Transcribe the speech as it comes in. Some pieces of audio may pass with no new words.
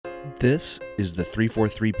This is the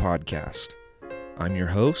 343 Podcast. I'm your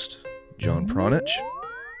host, John Pronich.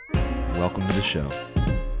 Welcome to the show.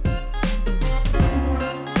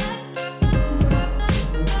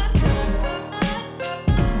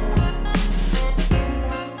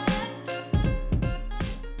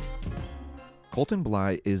 Colton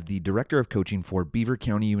Bly is the Director of Coaching for Beaver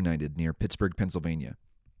County United near Pittsburgh, Pennsylvania.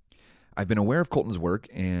 I've been aware of Colton's work,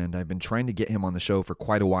 and I've been trying to get him on the show for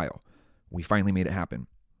quite a while. We finally made it happen.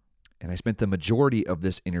 And I spent the majority of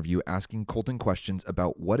this interview asking Colton questions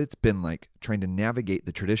about what it's been like trying to navigate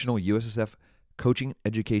the traditional USSF coaching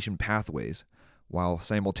education pathways while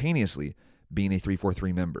simultaneously being a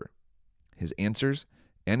 343 member. His answers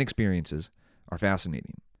and experiences are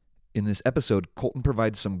fascinating. In this episode, Colton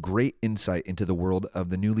provides some great insight into the world of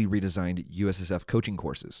the newly redesigned USSF coaching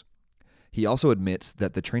courses. He also admits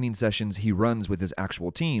that the training sessions he runs with his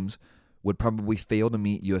actual teams would probably fail to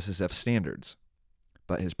meet USSF standards.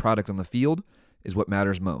 But his product on the field is what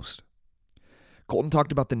matters most. Colton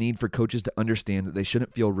talked about the need for coaches to understand that they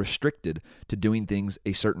shouldn't feel restricted to doing things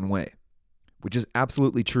a certain way, which is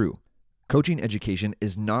absolutely true. Coaching education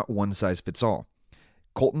is not one size fits all.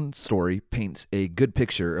 Colton's story paints a good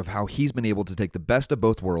picture of how he's been able to take the best of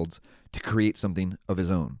both worlds to create something of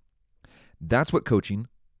his own. That's what coaching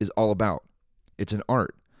is all about. It's an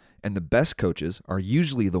art, and the best coaches are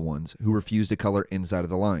usually the ones who refuse to color inside of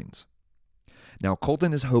the lines. Now,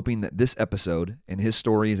 Colton is hoping that this episode and his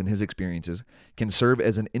stories and his experiences can serve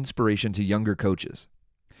as an inspiration to younger coaches.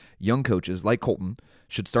 Young coaches, like Colton,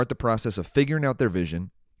 should start the process of figuring out their vision,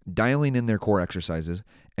 dialing in their core exercises,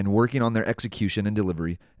 and working on their execution and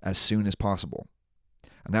delivery as soon as possible.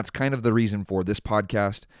 And that's kind of the reason for this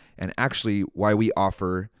podcast and actually why we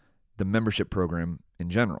offer the membership program in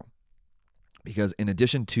general. Because in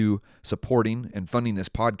addition to supporting and funding this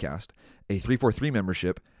podcast, a 343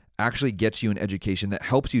 membership actually gets you an education that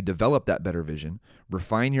helps you develop that better vision,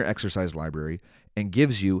 refine your exercise library, and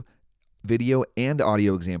gives you video and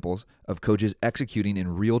audio examples of coaches executing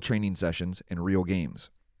in real training sessions and real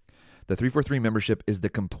games. The 343 membership is the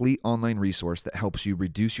complete online resource that helps you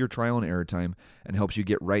reduce your trial and error time and helps you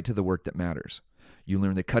get right to the work that matters. You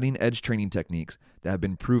learn the cutting-edge training techniques that have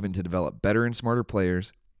been proven to develop better and smarter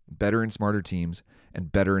players, better and smarter teams,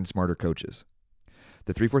 and better and smarter coaches.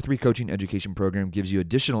 The 343 Coaching Education Program gives you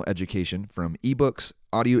additional education from ebooks,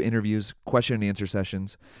 audio interviews, question and answer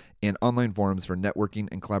sessions, and online forums for networking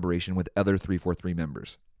and collaboration with other 343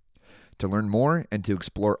 members. To learn more and to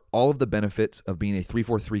explore all of the benefits of being a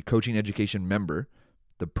 343 Coaching Education member,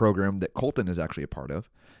 the program that Colton is actually a part of,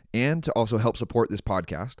 and to also help support this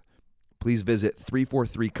podcast, please visit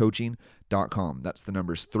 343coaching.com. That's the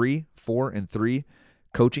numbers 3, 4, and 3,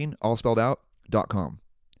 coaching, all spelled out, .com.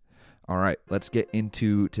 All right, let's get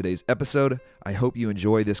into today's episode. I hope you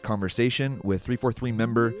enjoy this conversation with 343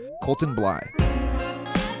 member Colton Bly.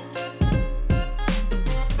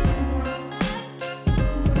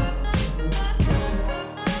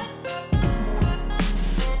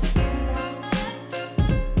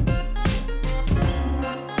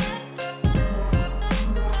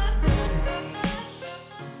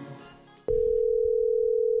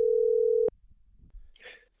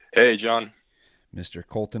 Hey, John. Mr.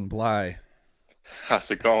 Colton Bly.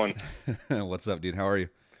 How's it going? What's up, dude? How are you?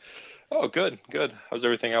 Oh, good. How's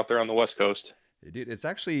everything out there on the West Coast? Dude, it's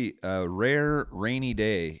actually a rare rainy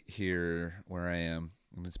day here where I am.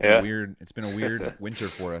 And it's been weird. It's been a weird winter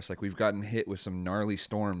for us. Like we've gotten hit with some gnarly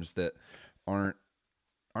storms that aren't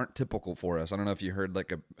typical for us. I don't know if you heard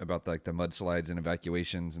about the mudslides and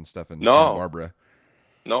evacuations and stuff in Santa Barbara.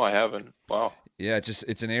 No, I haven't. Wow. Yeah,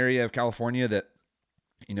 it's an area of California that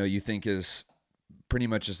you think is pretty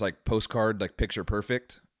much just like postcard, like picture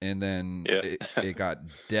perfect. And then it got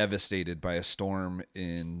devastated by a storm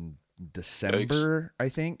in December, I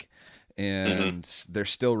think. And they're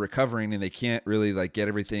still recovering and they can't really get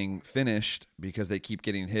everything finished because they keep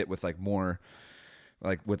getting hit with more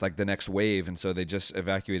with the next wave. And so they just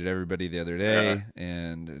evacuated everybody the other day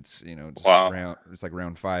and it's, it's like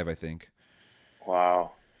round 5, I think.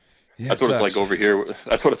 Wow. Yeah, That's what it's like over here.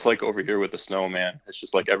 That's what it's like over here with the snow, man. It's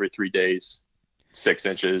just like every 3 days. 6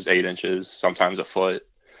 inches, 8 inches, sometimes a foot.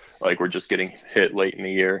 We're just getting hit late in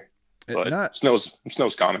the year. But snow's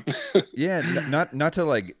coming. Yeah, not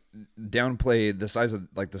to downplay the size of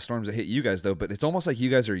the storms that hit you guys though, but it's almost like you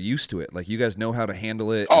guys are used to it. You guys know how to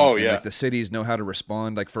handle it. Oh, and yeah. The cities know how to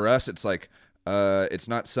respond. For us, it's it's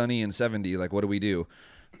not sunny and 70. What do we do?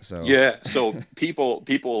 So yeah, so people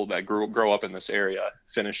that grow up in this area,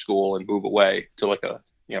 finish school and move away to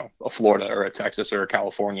a Florida or a Texas or a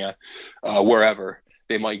California, wherever,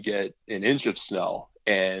 they might get an inch of snow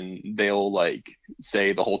and they'll like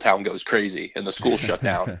say the whole town goes crazy and the school shut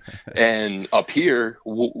down. And up here,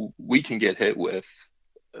 we can get hit with,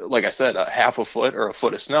 like I said, a half a foot or a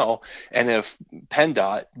foot of snow. And if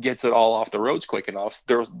PennDOT gets it all off the roads quick enough,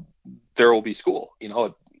 there will be school.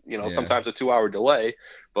 Sometimes a 2-hour delay,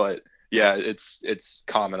 but yeah, it's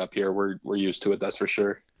common up here. We're used to it, that's for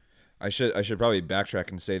sure. I should probably backtrack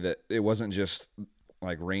and say that it wasn't just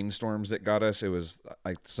like rainstorms that got us. It was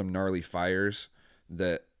like some gnarly fires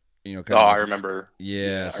that, I remember.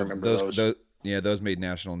 Yeah, I remember those. Those made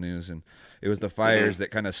national news, and it was the fires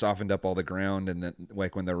that kind of softened up all the ground. And then,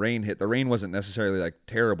 like, when the rain hit, the rain wasn't necessarily like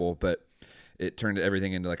terrible, but it turned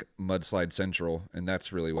everything into like mudslide central, and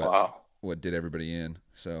that's really what did everybody in.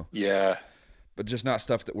 So yeah, but just not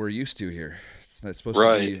stuff that we're used to here. It's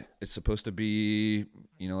supposed to be,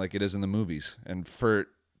 like it is in the movies, and for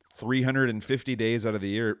 350 days out of the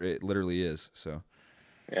year, it literally is. So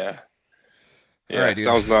yeah. Yeah, right,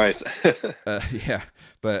 sounds nice. Yeah,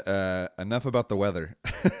 but enough about the weather.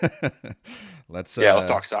 Let's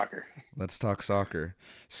talk soccer. Let's talk soccer.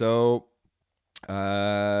 So,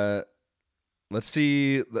 let's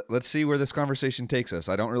see where this conversation takes us.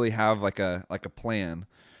 I don't really have like a plan.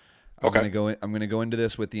 I'm gonna go into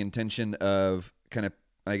this with the intention of kind of,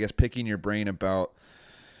 I guess, picking your brain about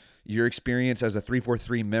your experience as a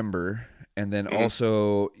 343 member, and then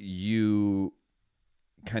also you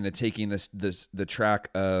kind of taking the track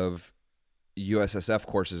of USSF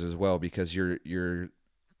courses as well, because you're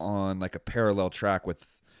on like a parallel track with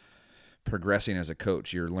progressing as a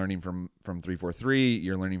coach. You're learning from 343,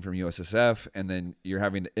 you're learning from USSF, and then you're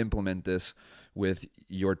having to implement this with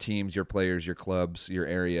your teams, your players, your clubs, your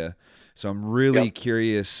area. So I'm really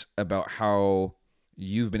curious about how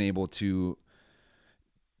you've been able to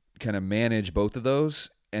kind of manage both of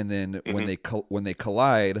those, and then when they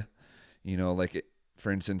collide, like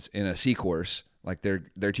for instance, in a C course, like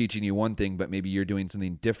they're teaching you one thing, but maybe you're doing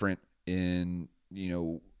something different in,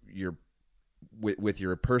 your with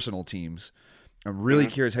your personal teams. I'm really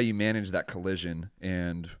curious how you manage that collision,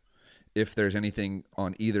 and if there's anything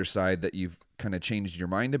on either side that you've kind of changed your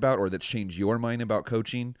mind about, or that's changed your mind about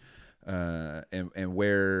coaching, and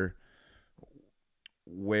where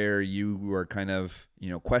you are kind of,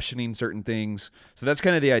 questioning certain things. So that's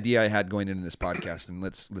kind of the idea I had going into this podcast, and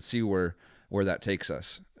let's see where that takes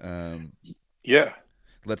us.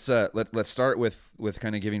 Let's start with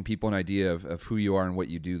kind of giving people an idea of who you are and what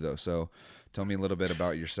you do, though. So tell me a little bit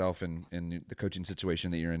about yourself and the coaching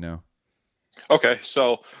situation that you're in now. Okay,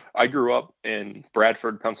 so I grew up in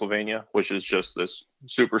Bradford, Pennsylvania, which is just this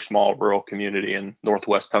super small rural community in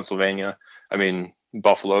northwest Pennsylvania. I mean,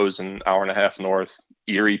 Buffalo's an hour and a half north.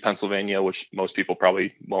 Erie, Pennsylvania, which most people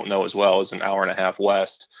probably won't know as well, is an hour and a half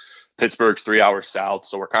west. Pittsburgh's 3 hours south.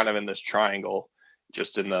 So we're kind of in this triangle,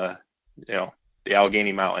 just in the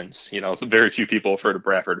Allegheny Mountains. Very few people have heard of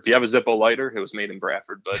Bradford. If you have a Zippo lighter, it was made in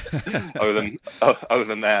Bradford. But other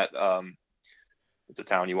than that, it's a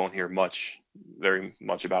town you won't hear very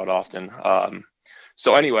much about often.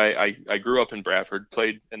 So anyway, I grew up in Bradford,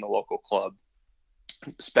 played in the local club,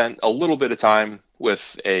 spent a little bit of time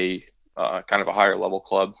with a kind of a higher level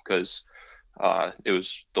club, because it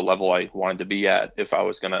was the level I wanted to be at if I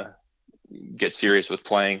was going to get serious with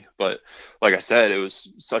playing. But like I said, it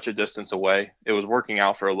was such a distance away. It was working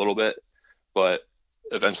out for a little bit, but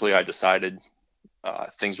eventually I decided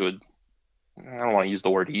things would, I don't want to use the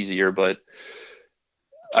word easier, but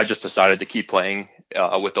I just decided to keep playing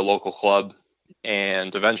with the local club,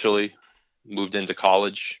 and eventually moved into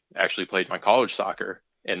college. Actually played my college soccer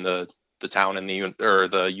in the town and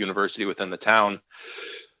the university within the town.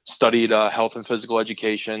 Studied health and physical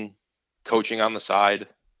education, coaching on the side.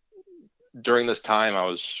 During this time, I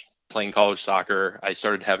was playing college soccer. I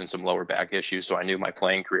started having some lower back issues, so I knew my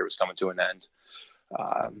playing career was coming to an end.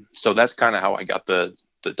 So that's kind of how I got the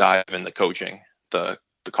dive into coaching. The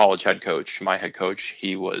college head coach, my head coach,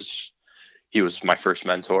 he was my first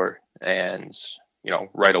mentor, and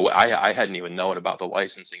right away I hadn't even known about the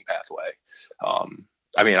licensing pathway.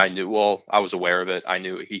 I mean, I was aware of it. I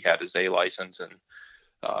knew he had his A license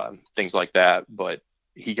and things like that, but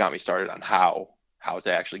he got me started on how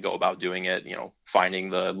to actually go about doing it,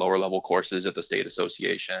 finding the lower level courses at the state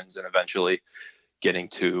associations, and eventually getting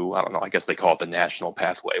to, I don't know, I guess they call it the national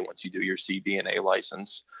pathway once you do your CB and A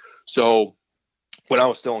license. So when I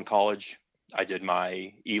was still in college, I did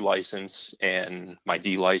my E license and my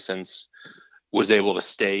D license, was able to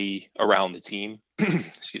stay around the team,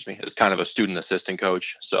 excuse me, as kind of a student assistant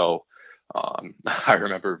coach. So I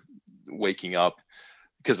remember waking up,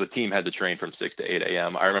 because the team had to train from 6 to 8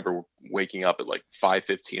 a.m. I remember waking up at like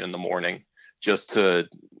 5:15 in the morning just to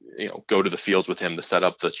go to the fields with him to set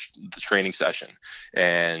up the training session.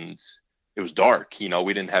 And it was dark. We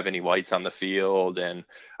didn't have any lights on the field. And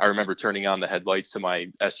I remember turning on the headlights to my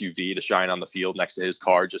SUV to shine on the field next to his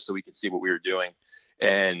car just so we could see what we were doing.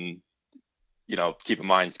 And, keep in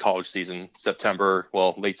mind, college season,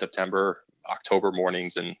 late September, October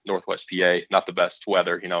mornings in Northwest PA, not the best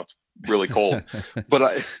weather. It's really cold, but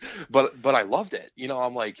I loved it.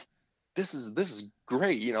 I'm like, this is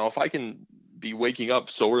great. If I can be waking up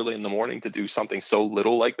so early in the morning to do something so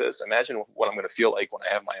little like this, imagine what I'm going to feel like when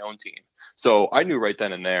I have my own team. So I knew right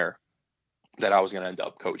then and there that I was going to end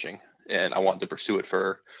up coaching, and I wanted to pursue it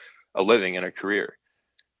for a living and a career.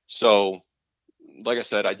 So like I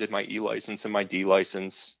said, I did my E license and my D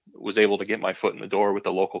license, was able to get my foot in the door with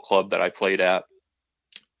the local club that I played at,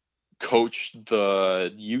 coached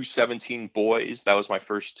the U17 boys. That was my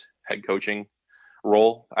first head coaching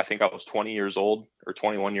role. I think I was 20 years old or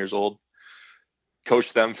 21 years old.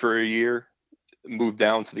 Coached them for a year, moved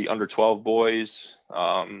down to the under 12 boys.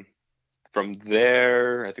 From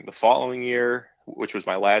there, I think the following year, which was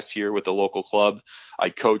my last year with the local club, I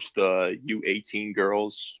coached the U18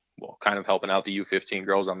 girls, kind of helping out the U15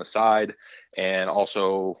 girls on the side, and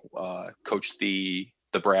also coached the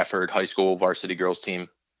Bradford High School varsity girls team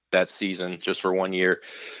that season just for 1 year.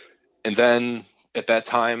 And then at that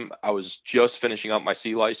time, I was just finishing up my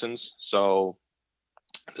C license. So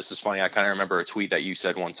this is funny. I kind of remember a tweet that you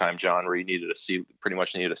said one time, John, where you pretty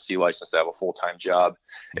much needed a C license to have a full-time job.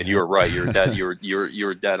 And you were right. You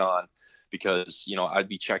were dead on, because, I'd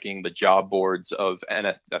be checking the job boards of I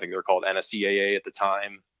think they were called NSCAA at the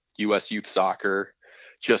time, US Youth Soccer,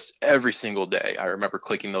 just every single day. I remember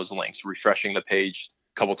clicking those links, refreshing the page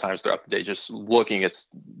a couple times throughout the day, just looking at,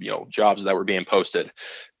 jobs that were being posted,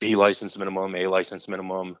 B license minimum, A license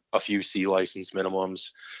minimum, a few C license minimums,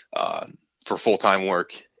 for full-time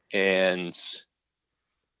work. And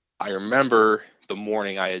I remember the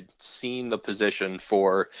morning I had seen the position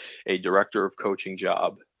for a director of coaching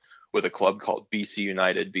job with a club called BC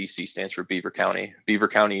United. BC stands for Beaver County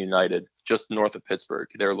United, just north of Pittsburgh.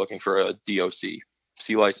 They're looking for a DOC,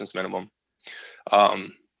 C license minimum.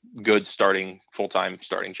 Good full-time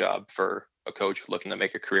starting job for a coach looking to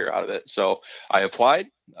make a career out of it. So I applied.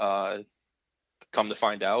 Come to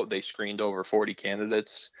find out, they screened over 40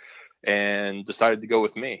 candidates and decided to go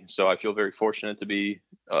with me. So I feel very fortunate to be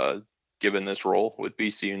given this role with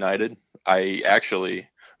BC United. I actually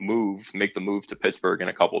make the move to Pittsburgh in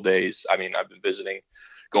a couple of days. I mean, I've been visiting,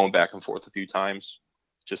 going back and forth a few times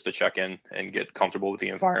just to check in and get comfortable with the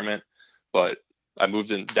environment. But I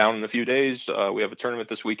moved down in a few days. We have a tournament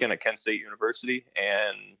this weekend at Kent State University.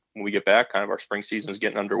 And when we get back, kind of our spring season is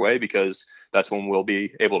getting underway, because that's when we'll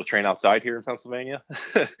be able to train outside here in Pennsylvania.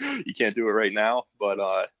 You can't do it right now, but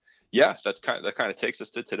yeah, that kind of takes us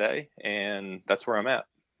to today, and that's where I'm at.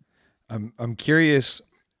 I'm curious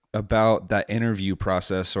about that interview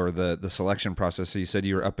process or the selection process. So you said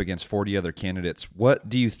you were up against 40 other candidates. What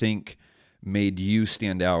do you think made you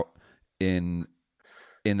stand out in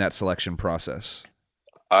that selection process?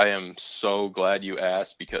 I am so glad you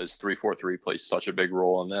asked, because 343 plays such a big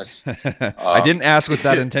role in this. I didn't ask with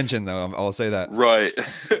that intention, though. I'll say that. Right.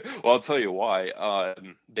 Well, I'll tell you why.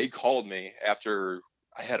 They called me after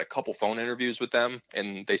I had a couple phone interviews with them,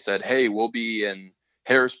 and they said, "Hey, we'll be in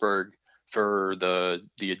Harrisburg for the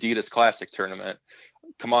Adidas Classic tournament.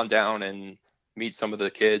 Come on down and meet some of the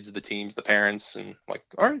kids, the teams, the parents." And I'm like,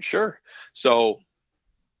 all right, sure. So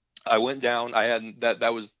I went down. I had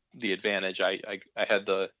that was the advantage. I had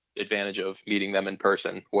the advantage of meeting them in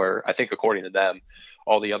person, where I think, according to them,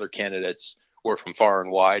 all the other candidates were from far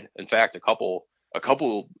and wide. In fact, a couple,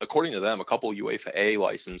 according to them, a couple UEFA A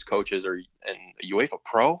licensed coaches and UEFA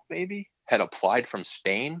Pro maybe had applied from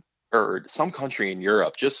Spain or some country in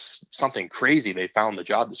Europe, just something crazy. They found the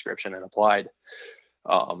job description and applied,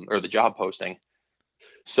 or the job posting.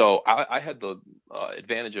 So I had the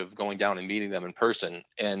advantage of going down and meeting them in person.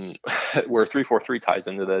 And where 343 ties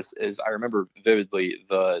into this is, I remember vividly,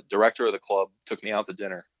 the director of the club took me out to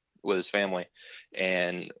dinner with his family,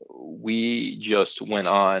 and we just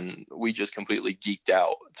completely geeked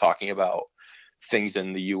out talking about things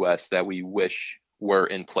in the US that we wish were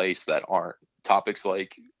in place that aren't. Topics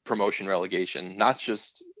like promotion, relegation, not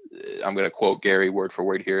just, I'm going to quote Gary word for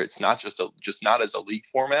word here, it's not just not as a league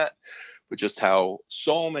format, but just how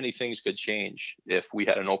so many things could change if we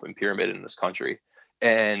had an open pyramid in this country.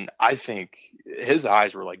 And I think his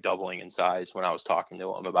eyes were like doubling in size when I was talking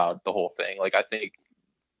to him about the whole thing. Like, I think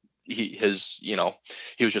he was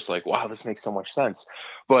just like, wow, this makes so much sense.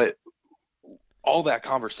 But all that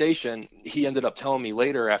conversation, he ended up telling me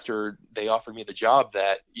later, after they offered me the job,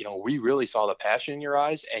 that, we really saw the passion in your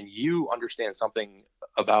eyes, and you understand something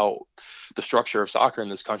about the structure of soccer in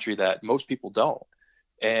this country that most people don't.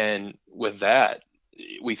 And with that,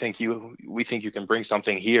 we think you can bring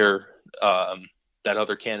something here that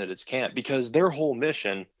other candidates can't, because their whole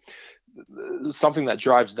mission, something that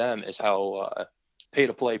drives them, is how pay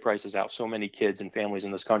to play prices out so many kids and families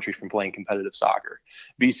in this country from playing competitive soccer.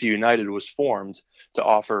 BC United was formed to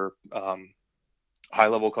offer high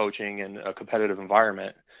level coaching and a competitive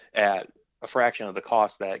environment at a fraction of the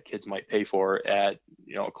cost that kids might pay for at,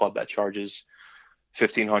 a club that charges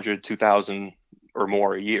 $1,500, $2,000 or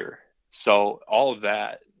more a year. So all of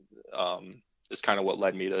that is kind of what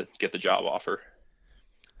led me to get the job offer.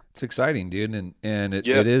 It's exciting, dude, and it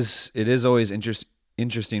is always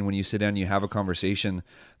interesting when you sit down and you have a conversation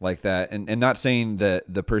like that, and not saying that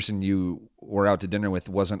the person you were out to dinner with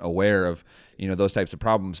wasn't aware of those types of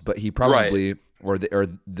problems, but he probably or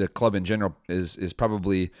the club in general is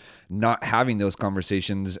probably not having those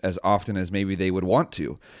conversations as often as maybe they would want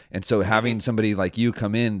to. And so having somebody like you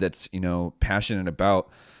come in that's passionate about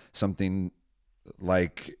something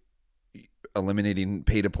like eliminating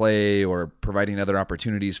pay to play or providing other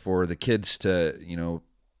opportunities for the kids to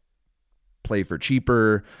play for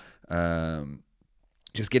cheaper,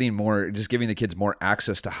 just giving the kids more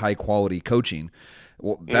access to high quality coaching.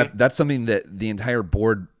 Well, that's something that the entire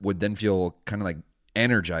board would then feel kind of like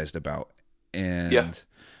energized about. And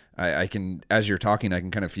I can, as you're talking, I can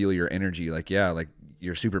kind of feel your energy. Like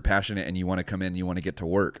you're super passionate and you want to come in, you want to get to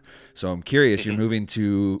work. So I'm curious, you're moving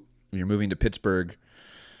to Pittsburgh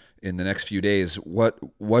in the next few days.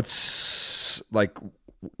 What's like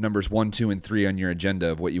numbers 1, 2, and 3 on your agenda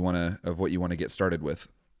of what you want to get started with?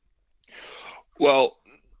 Well,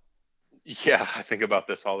 yeah, I think about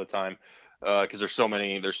this all the time because there's so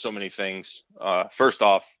many things. First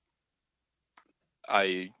off,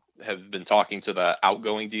 I have been talking to the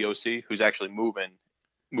outgoing DOC, who's actually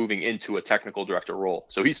moving into a technical director role,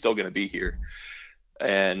 so he's still going to be here,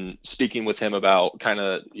 and speaking with him about kind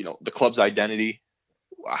of the club's identity,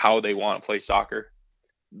 how they want to play soccer,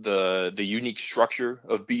 the unique structure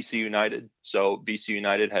of BC United. So BC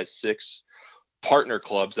United has 6 partner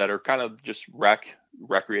clubs that are kind of just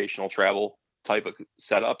recreational travel type of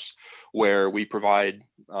setups, where we provide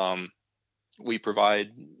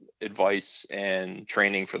advice and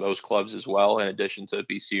training for those clubs as well, in addition to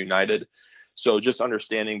BC United. So just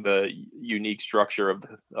understanding the unique structure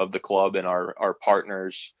of the club and our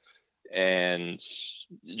partners, and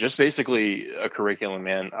just basically a curriculum,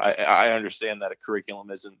 man. I understand that a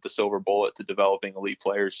curriculum isn't the silver bullet to developing elite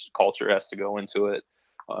players. Culture has to go into it.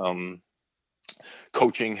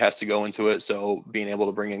 Coaching has to go into it. So being able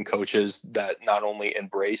to bring in coaches that not only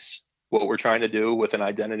embrace what we're trying to do with an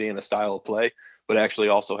identity and a style of play, but actually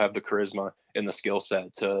also have the charisma and the skill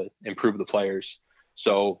set to improve the players.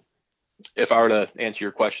 So if I were to answer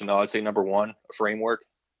your question, though, I'd say number 1, a framework,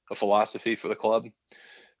 a philosophy for the club.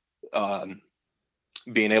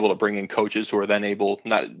 Being able to bring in coaches who are then able,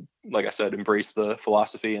 not like I said, embrace the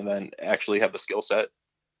philosophy and then actually have the skill set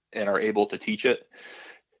and are able to teach it.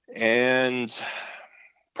 And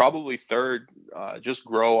probably third, just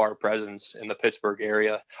grow our presence in the Pittsburgh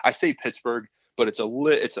area. I say Pittsburgh, but it's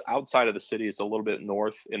outside of the city. It's a little bit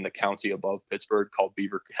north in the county above Pittsburgh, called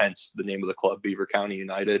Beaver, hence the name of the club, Beaver County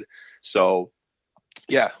United. So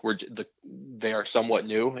yeah, they are somewhat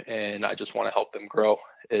new, and I just want to help them grow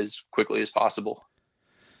as quickly as possible.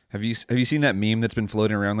 Have you seen that meme that's been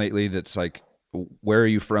floating around lately? That's like, where are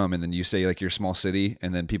you from? And then you say like your small city,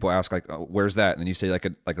 and then people ask like, oh, where's that? And then you say like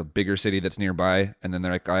a bigger city that's nearby, and then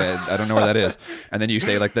they're like, I don't know where that is. And then you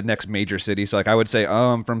say like the next major city. So like I would say,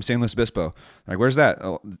 oh, I'm from San Luis Obispo. Like, where's that?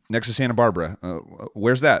 Oh, next to Santa Barbara.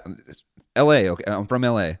 Where's that? LA. Okay, I'm from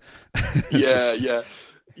LA. Yeah,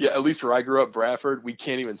 at least where I grew up, Bradford, we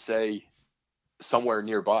can't even say somewhere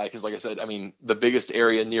nearby, because like I said, I mean, the biggest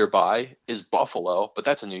area nearby is Buffalo, but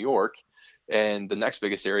that's in New York, and the next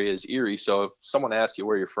biggest area is Erie. So if someone asks you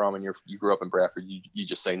where you're from and you grew up in Bradford, you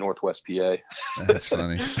just say Northwest PA. That's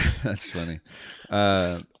funny. That's funny.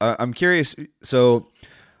 I'm curious. So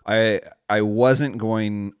I wasn't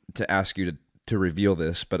going to ask you to reveal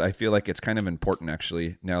this, but I feel like it's kind of important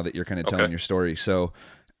actually, now that you're kind of telling your story. So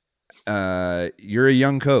you're a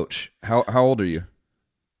young coach. How old are you?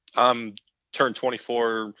 Turned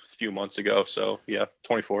 24 a few months ago. So yeah,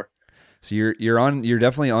 24. So you're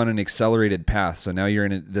definitely on an accelerated path. So now you're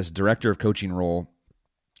in this director of coaching role,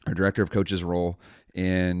 or director of coaches role,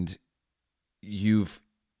 and you've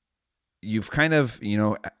kind of,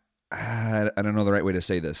 I don't know the right way to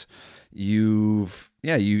say this. You've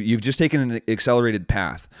just taken an accelerated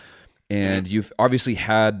path, and you've obviously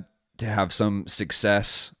had to have some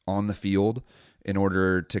success on the field in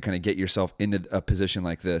order to kind of get yourself into a position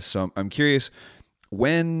like this. So I'm curious,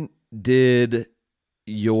 When did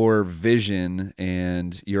your vision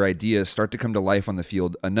and your ideas start to come to life on the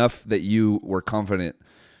field enough that you were confident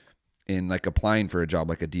in like applying for a job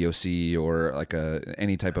like a DOC or like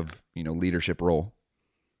any type of, leadership role?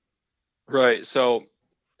 Right. So,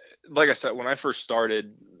 like I said, when I first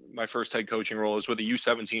started, my first head coaching role was with a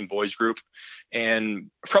U17 boys group. And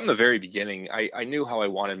from the very beginning, I knew how I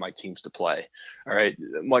wanted my teams to play. All right.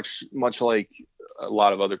 Much like a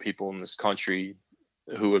lot of other people in this country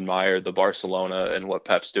who admire the Barcelona and what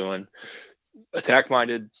Pep's doing,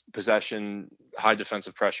 attack-minded, possession, high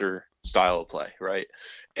defensive pressure style of play. Right.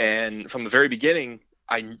 And from the very beginning,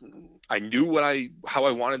 I knew how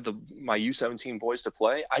I wanted my U17 boys to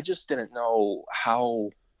play. I just didn't know how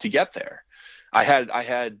to get there. I had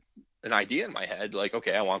an idea in my head, like,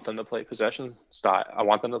 okay, I want them to play possession style. I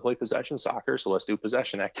want them to play possession soccer. So let's do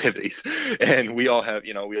possession activities. And we all have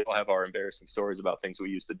our embarrassing stories about things we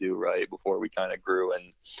used to do right before we kind of grew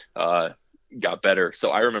and got better. So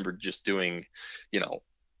I remember just doing,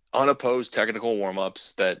 unopposed technical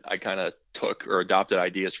warm-ups that I kind of took or adopted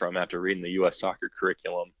ideas from after reading the U.S. soccer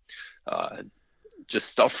curriculum. Just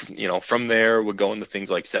stuff, from there would go into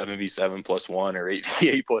things like 7v7 plus 1 or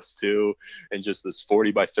 8v8 plus 2 and just this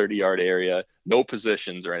 40 by 30 yard area, no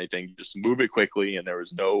positions or anything, just move it quickly. And there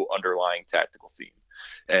was no underlying tactical theme,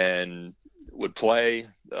 and would play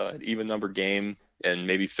even number game and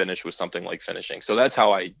maybe finish with something like finishing. So that's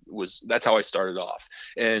how I started off.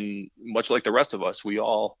 And much like the rest of us, we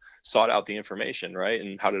all sought out the information, right?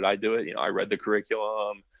 And how did I do it? I read the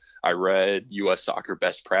curriculum. I read U.S. soccer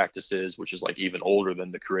best practices, which is like even older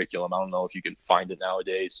than the curriculum. I don't know if you can find it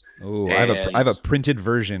nowadays. Oh, I have a printed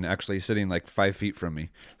version actually sitting like 5 feet from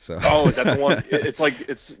me. So. Oh, is that the one?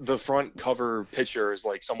 It's the front cover picture is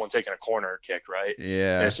like someone taking a corner kick, right?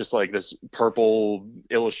 Yeah. And it's just like this purple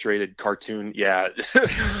illustrated cartoon. Yeah,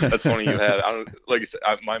 that's funny. You have. I don't like I said.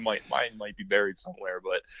 Mine might be buried somewhere,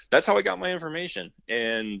 but that's how I got my information.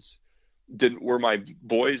 And were my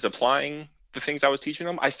boys applying the things I was teaching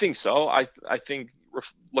them? I think so. I think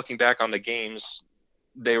looking back on the games,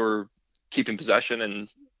 they were keeping possession and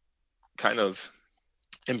kind of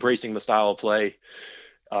embracing the style of play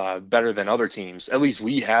better than other teams. At least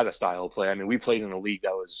we had a style of play. I mean, we played in a league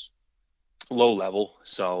that was low level.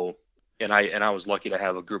 So, and I was lucky to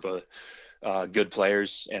have a group of good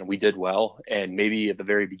players, and we did well. And maybe at the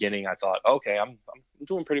very beginning, I thought, okay, I'm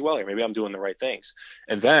doing pretty well here. Maybe I'm doing the right things.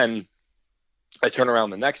 And then I turn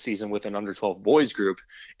around the next season with an under 12 boys group.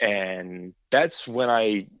 And that's when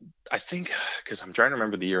I think, because I'm trying to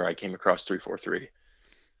remember the year I came across 343,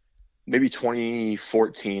 maybe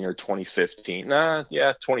 2014 or 2015.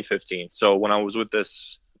 2015. So when I was with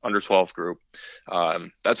this under 12 group,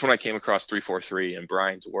 that's when I came across 343 and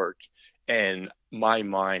Brian's work. And my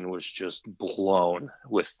mind was just blown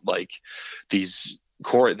with like these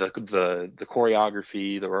the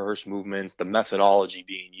choreography, the rehearsed movements, the methodology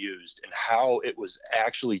being used, and how it was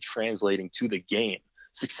actually translating to the game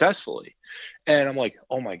successfully. And I'm like,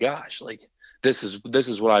 oh my gosh, like this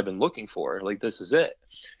is what I've been looking for. Like, this is it.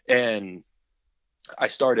 And I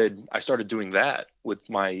started doing that with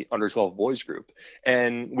my under 12 boys group,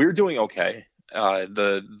 and we were doing okay.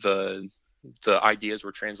 The ideas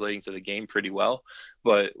were translating to the game pretty well,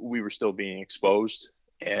 but we were still being exposed.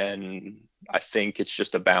 And I think it's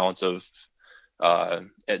just a balance of,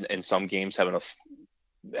 in some games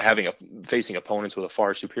facing opponents with a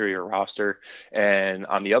far superior roster, and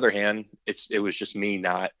on the other hand, it was just me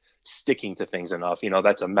not sticking to things enough.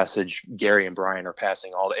 That's a message Gary and Brian are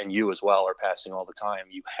passing and you as well are passing all the time.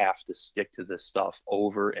 You have to stick to this stuff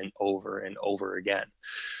over and over and over again.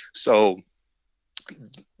 So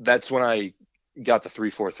that's when I got the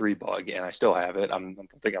 343 bug, and I still have it. I don't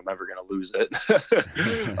think I'm ever going to lose it.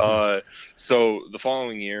 So the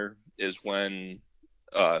following year is when,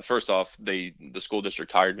 first off, the school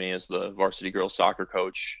district hired me as the varsity girls soccer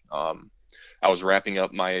coach. I was wrapping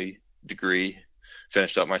up my degree,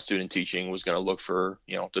 finished up my student teaching, was going to look for,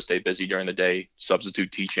 to stay busy during the day,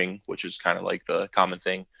 substitute teaching, which is kind of like the common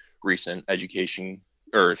thing, recent education,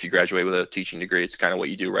 or if you graduate with a teaching degree, it's kind of what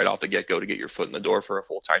you do right off the get-go to get your foot in the door for a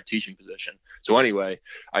full-time teaching position. So anyway,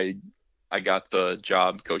 I got the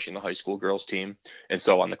job coaching the high school girls team. And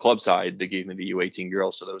so on the club side, they gave me the U18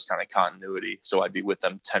 girls. So there was kind of continuity. So I'd be with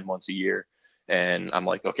them 10 months a year. And I'm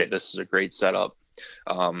like, okay, this is a great setup.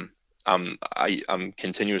 I'm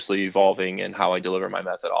continuously evolving in how I deliver my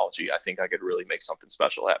methodology. I think I could really make something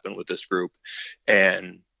special happen with this group.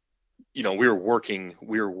 And, we were working,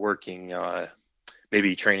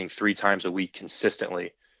 maybe training 3 times a week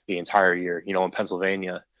consistently the entire year. In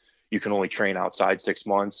Pennsylvania, you can only train outside 6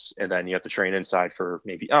 months, and then you have to train inside for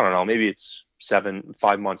maybe it's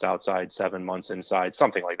 5 months outside, 7 months inside,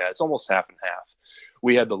 something like that. It's almost half and half.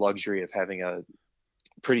 We had the luxury of having a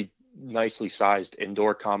pretty nicely sized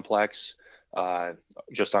indoor complex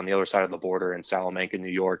just on the other side of the border in Salamanca, New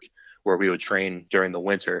York, where we would train during the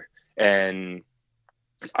winter. And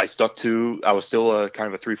I was still a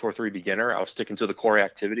kind of a 3-4-3 beginner. I was sticking to the core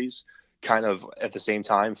activities, kind of at the same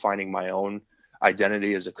time finding my own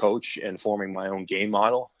identity as a coach and forming my own game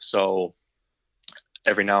model. So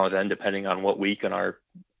every now and then, depending on what week and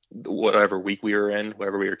whatever week we were in,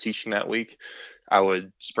 whatever we were teaching that week, I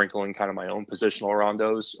would sprinkle in kind of my own positional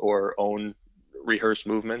rondos or own rehearsed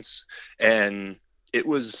movements. And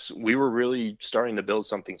we were really starting to build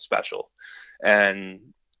something special. And,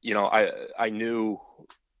 I knew,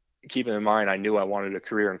 keeping in mind, I knew I wanted a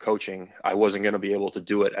career in coaching. I wasn't going to be able to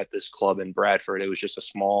do it at this club in Bradford. It was just a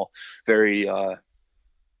small, very,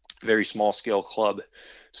 very small scale club.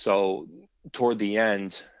 So toward the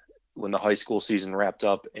end, when the high school season wrapped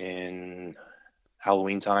up in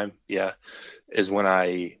Halloween time, is when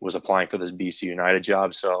I was applying for this BC United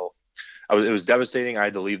job. So it was devastating. I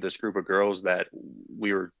had to leave this group of girls that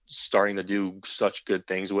we were starting to do such good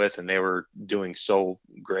things with, and they were doing so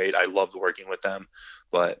great. I loved working with them,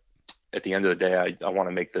 but at the end of the day, I want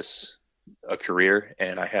to make this a career,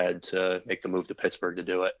 and I had to make the move to Pittsburgh to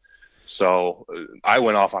do it. So I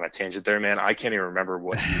went off on a tangent there, man. I can't even remember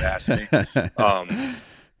what you asked me.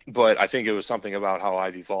 But I think it was something about how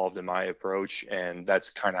I've evolved in my approach, and that's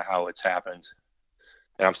kind of how it's happened.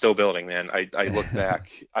 And I'm still building, man. I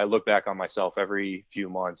look back on myself every few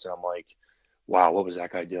months, and I'm like, wow, what was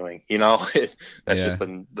that guy doing? That's just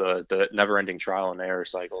the never ending trial and error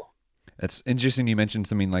cycle. It's interesting you mentioned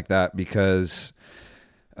something like that, because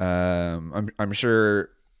I'm sure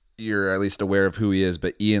you're at least aware of who he is,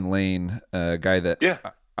 but Ian Lane, a guy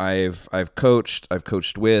that I've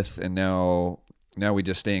coached with, and now we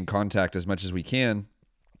just stay in contact as much as we can.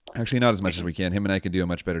 Actually, not as much as we can. Him and I could do a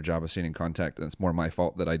much better job of staying in contact, and it's more my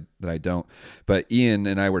fault that I don't. But Ian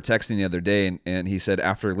and I were texting the other day, and he said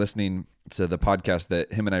after listening to the podcast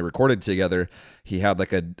that him and I recorded together, he had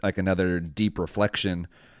like another deep reflection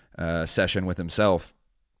session with himself,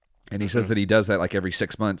 and he says that he does that like every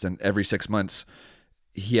 6 months, and every 6 months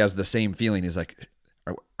he has the same feeling. He's like,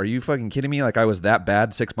 are you fucking kidding me? Like, I was that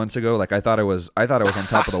bad 6 months ago. Like, I thought I was on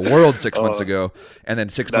top of the world 6 months ago. And then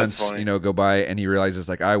 6 months, funny. Go by, and he realizes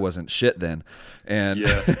like I wasn't shit then. And,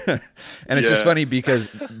 and it's just funny because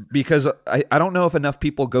I don't know if enough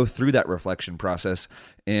people go through that reflection process.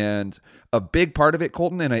 And a big part of it,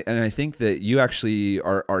 Colton, and I think that you actually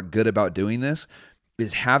are good about doing this,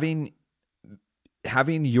 is having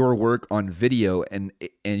your work on video, and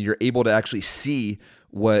you're able to actually see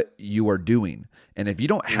what you are doing. And if you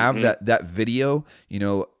don't have that video,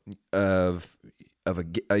 of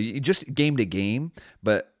just game to game,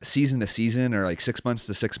 but season to season, or like 6 months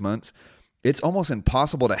to 6 months, it's almost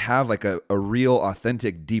impossible to have like a real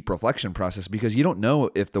authentic deep reflection process, because you don't know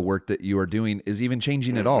if the work that you are doing is even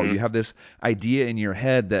changing at all. You have this idea in your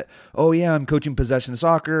head that, oh yeah, I'm coaching possession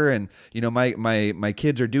soccer, and my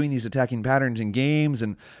kids are doing these attacking patterns in games,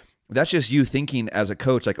 and that's just you thinking as a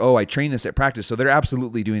coach, like, oh, I train this at practice, so they're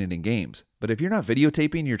absolutely doing it in games. But if you're not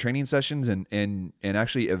videotaping your training sessions and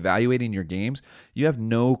actually evaluating your games, you have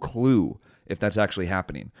no clue if that's actually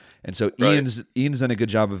happening. And so Ian's done a good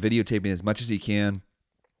job of videotaping as much as he can.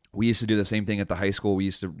 We used to do the same thing at the high school. We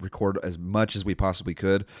used to record as much as we possibly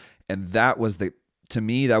could. And that was to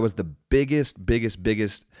me, that was the biggest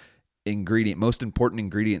ingredient, most important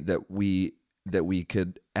ingredient that we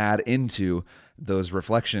could add into those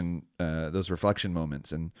reflection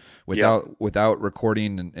moments. And without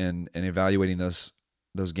recording and evaluating those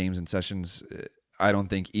games and sessions, I don't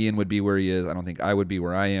think Ian would be where he is. I don't think I would be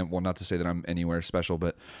where I am. Well, not to say that I'm anywhere special,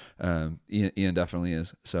 but Ian definitely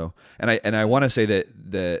is. So, and I want to say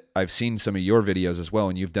that I've seen some of your videos as well,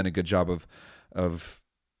 and you've done a good job of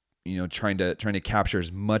trying to capture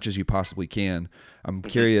as much as you possibly can. I'm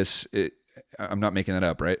curious. I'm not making that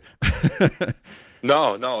up, right?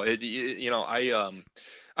 No.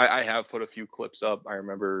 I have put a few clips up. I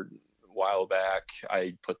remember a while back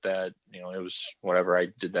I put that, it was whatever, I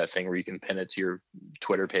did that thing where you can pin it to your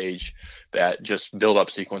Twitter page, that just build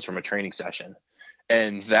up sequence from a training session.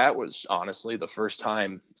 And that was honestly the first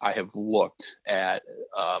time I have looked at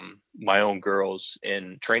my own girls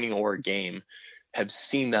in training or a game, have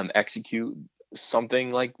seen them execute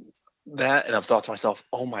something like that, and I've thought to myself,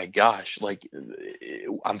 oh my gosh, like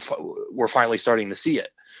we're finally starting to see it.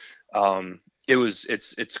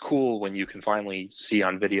 It's cool when you can finally see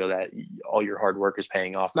on video that all your hard work is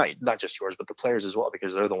paying off, not just yours, but the players as well,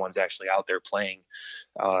 because they're the ones actually out there playing.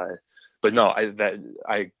 But no,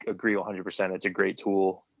 I agree 100%. It's a great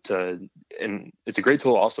tool and it's a great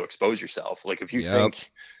tool to also expose yourself. Like if you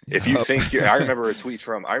think I remember a tweet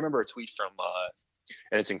from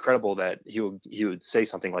and it's incredible that he would say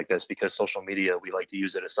something like this, because social media, we like to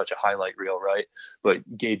use it as such a highlight reel, right?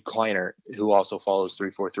 But Gabe Kleiner, who also follows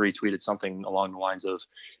 343, tweeted something along the lines of,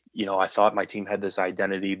 I thought my team had this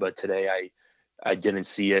identity, but today I didn't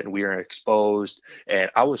see it and we were exposed. And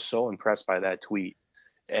I was so impressed by that tweet.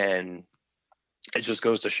 And it just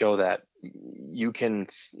goes to show that you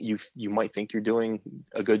might think you're doing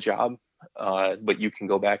a good job, but you can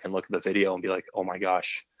go back and look at the video and be like, oh my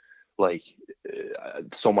gosh, like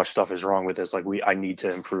so much stuff is wrong with this. Like I need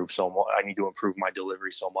to improve so much. I need to improve my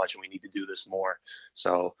delivery so much, and we need to do this more.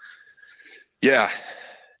 So yeah.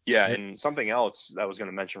 And something else that I was going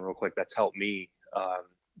to mention real quick that's helped me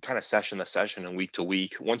kind of session to session and week to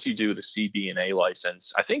week. Once you do the CBA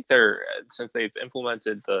license, I think since they've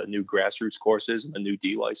implemented the new grassroots courses and the new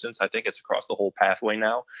D license, I think it's across the whole pathway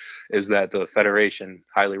now, is that the Federation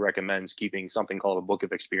highly recommends keeping something called a book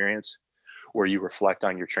of experience, where you reflect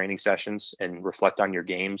on your training sessions and reflect on your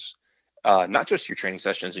games, not just your training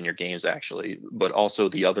sessions and your games actually, but also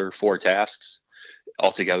the other 4 tasks.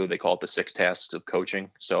 Altogether, they call it the 6 tasks of coaching.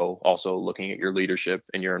 So also looking at your leadership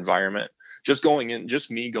and your environment, just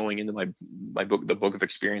me going into my book, the book of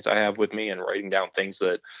experience I have with me, and writing down things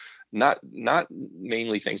that not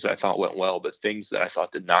mainly things that I thought went well, but things that I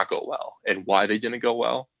thought did not go well and why they didn't go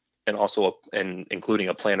well. And also including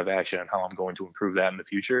a plan of action on how I'm going to improve that in the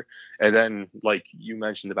future. And then, like you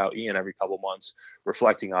mentioned about Ian, every couple months,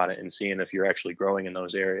 reflecting on it and seeing if you're actually growing in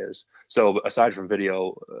those areas. So aside from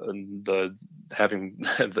video, having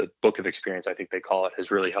the book of experience, I think they call it,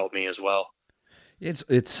 has really helped me as well.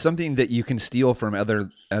 It's something that you can steal from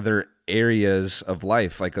other areas of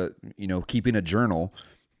life, like keeping a journal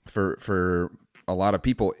for a lot of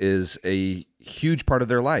people is a huge part of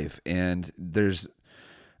their life. And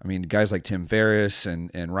guys like Tim Ferriss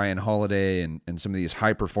and Ryan Holiday and some of these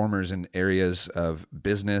high performers in areas of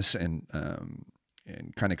business and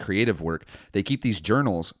kind of creative work, they keep these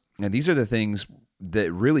journals. And these are the things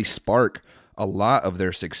that really spark a lot of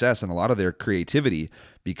their success and a lot of their creativity,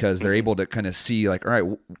 because they're able to kind of see like, all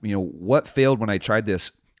right, what failed when I tried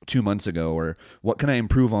this 2 months ago, or what can I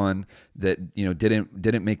improve on that,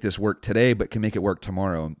 didn't make this work today, but can make it work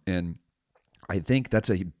tomorrow. And I think that's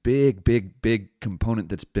a big component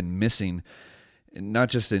that's been missing, not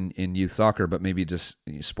just in youth soccer, but maybe just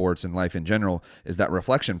sports and life in general, is that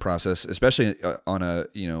reflection process, especially on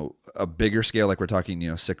a bigger scale, like we're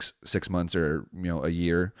talking, 6 months or, a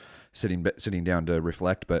year sitting down to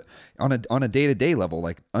reflect, but on a day-to-day level,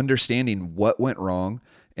 like understanding what went wrong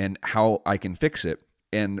and how I can fix it.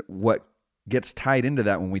 And what gets tied into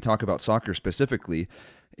that when we talk about soccer specifically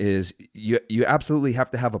is you absolutely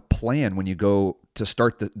have to have a plan when you go to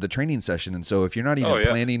start the training session. And so if you're not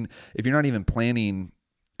even planning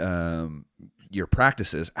your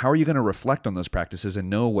practices, how are you going to reflect on those practices and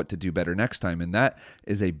know what to do better next time? And that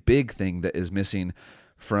is a big thing that is missing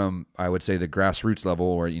from, I would say, the grassroots level,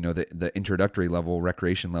 or the introductory level,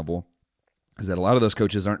 recreation level, is that a lot of those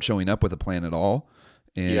coaches aren't showing up with a plan at all.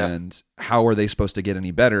 And how are they supposed to get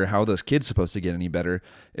any better? How are those kids supposed to get any better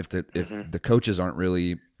if the coaches aren't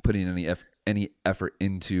really putting any effort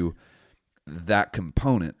into that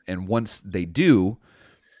component? And once they do,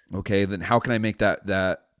 okay, then how can I make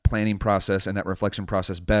that planning process and that reflection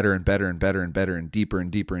process better and better and better and better and deeper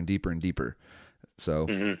and deeper and deeper and deeper?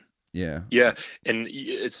 So yeah, and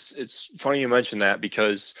it's funny you mentioned that,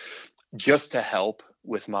 because just to help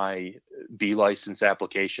with my B license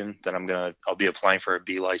application that I'll be applying for a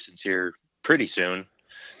B license here pretty soon.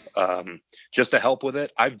 Just to help with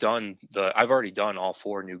it, I've already done all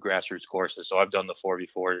 4 new grassroots courses. So I've done the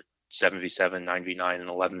 4v4, 7v7, 9v9, and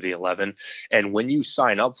 11v11. And when you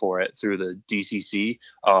sign up for it through the DCC,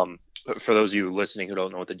 for those of you listening who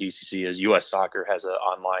don't know what the DCC is, US Soccer has an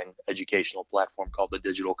online educational platform called the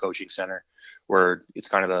Digital Coaching Center, where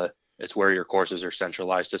it's where your courses are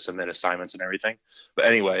centralized to submit assignments and everything. But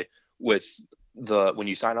anyway, when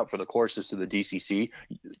you sign up for the courses to the DCC,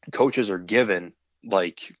 coaches are given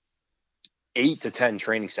like 8 to 10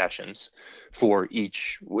 training sessions for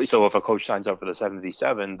each. So if a coach signs up for the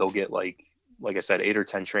 7v7, they'll get like I said, 8 or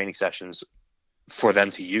 10 training sessions for them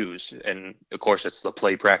to use. And of course, it's the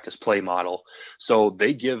play, practice, play model. So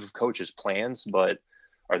they give coaches plans, but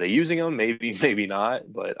are they using them? Maybe, maybe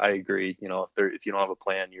not. But I agree. If you don't have a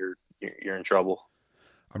plan, you're in trouble.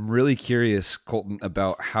 I'm really curious, Colton,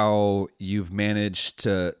 about how you've managed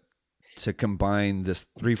to combine this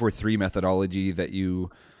 3-4-3 methodology that you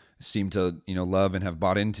seem to love and have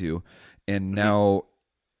bought into, and now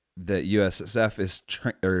that USSF is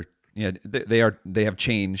they have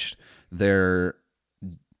changed their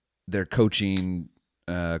their coaching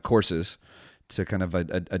courses to kind of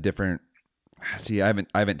a different. See, I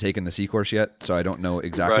haven't taken the C course yet, so I don't know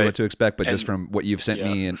exactly what to expect. But just from what you've sent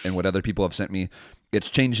me and what other people have sent me,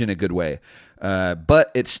 it's changed in a good way.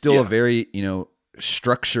 But it's still a very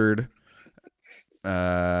structured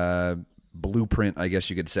blueprint, I guess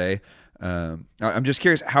you could say. I'm just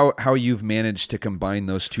curious how you've managed to combine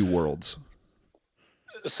those two worlds.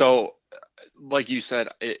 So, like you said,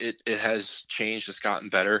 it has changed. It's gotten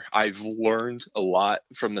better. I've learned a lot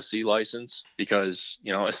from the C license because,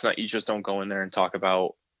 it's not, you just don't go in there and talk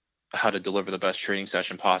about how to deliver the best training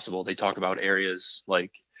session possible. They talk about areas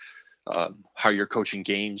like how you're coaching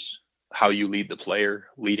games, how you lead the player,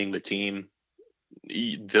 leading the team,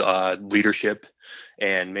 the leadership,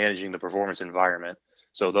 and managing the performance environment.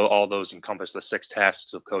 So all those encompass the 6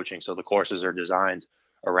 tasks of coaching. So the courses are designed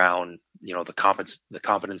around, the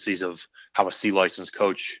competencies of how a C licensed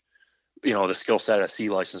coach, the skill set a C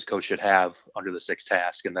licensed coach should have under the 6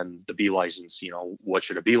 tasks. And then the B license, what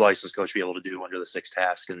should a B licensed coach be able to do under the 6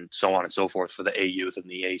 tasks, and so on and so forth for the A youth and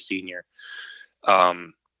the A senior.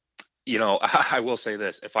 I will say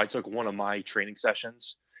this: if I took one of my training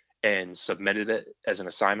sessions and submitted it as an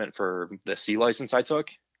assignment for the C license I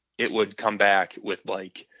took, it would come back with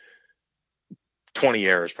like 20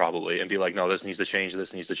 errors probably and be like, no, this needs to change.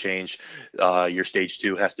 This needs to change. Your stage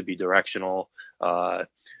 2 has to be directional.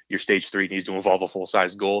 Your stage 3 needs to involve a full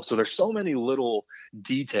size goal. So there's so many little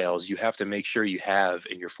details you have to make sure you have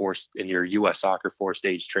in your US Soccer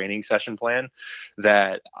 4-stage training session plan,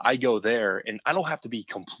 that I go there and I don't have to be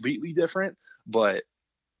completely different, but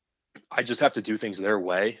I just have to do things their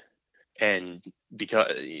way. And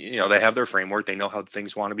because, they have their framework, they know how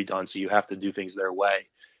things want to be done. So you have to do things their way.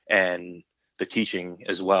 And the teaching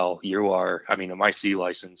as well. In my C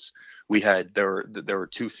license, there were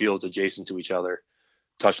 2 fields adjacent to each other,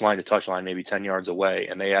 touchline to touchline, maybe 10 yards away.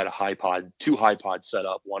 And they had two high pods set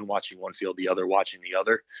up, one watching one field, the other watching the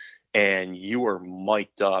other. And you were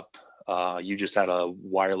mic'd up. You just had a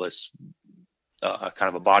wireless, kind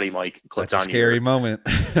of a body mic clipped on you. That's a scary moment.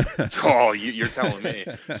 Oh, you're telling me.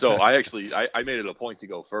 So I made it a point to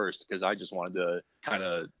go first because I just wanted to kind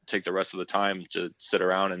of take the rest of the time to sit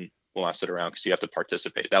around and, well, not sit around because you have to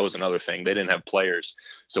participate. That was another thing. They didn't have players.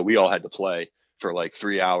 So we all had to play for like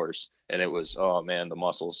 3 hours. And it was, oh man, the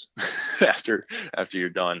muscles after you're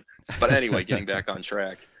done. But anyway, getting back on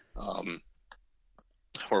track.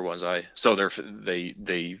 Where was I? So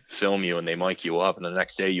they film you and they mic you up. And the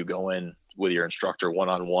next day you go in with your instructor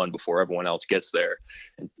one-on-one before everyone else gets there,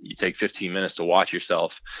 and you take 15 minutes to watch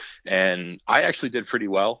yourself. And I actually did pretty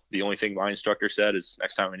well. The only thing my instructor said is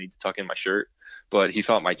next time I need to tuck in my shirt, but he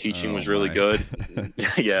thought my teaching was really good.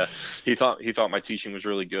 Yeah. He thought my teaching was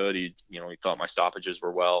really good. He thought my stoppages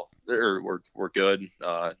were good.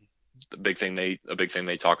 A big thing they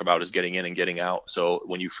talk about is getting in and getting out. So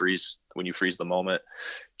when you freeze the moment,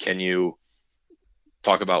 can you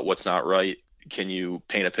talk about what's not right? Can you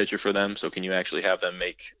paint a picture for them? So can you actually have them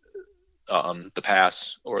make the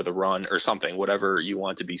pass or the run or something, whatever you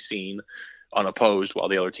want to be seen unopposed while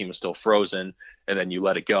the other team is still frozen, and then you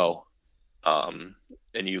let it go, and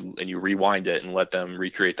you rewind it and let them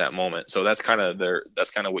recreate that moment. So that's kind of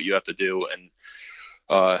what you have to do. And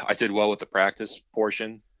I did well with the practice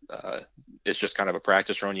portion. It's just kind of a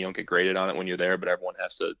practice run. You don't get graded on it when you're there, but everyone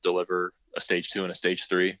has to deliver a stage 2 and a stage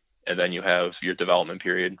 3. And then you have your development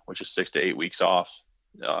period, which is 6 to 8 weeks off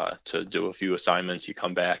to do a few assignments. You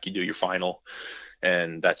come back, you do your final,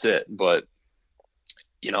 and that's it. But,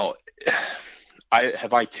 have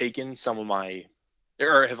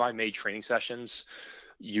I made training sessions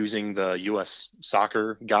using the US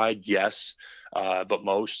Soccer Guide? Yes. But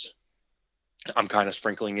most, I'm kind of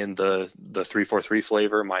sprinkling in the 3-4-3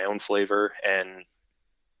 flavor, my own flavor, and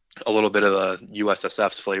a little bit of a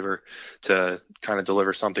USSF's flavor to kind of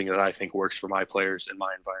deliver something that I think works for my players in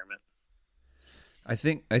my environment. I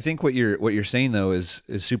think what you're saying though is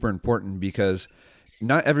super important, because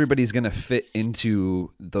not everybody's going to fit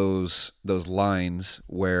into those lines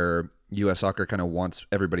where US Soccer kind of wants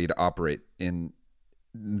everybody to operate in.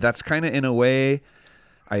 That's kind of, in a way,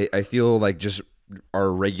 I feel like just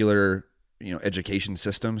our regular, education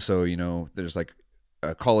system. So, there's like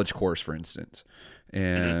a college course, for instance,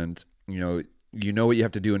 and you know what you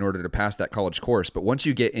have to do in order to pass that college course. But once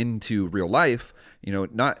you get into real life,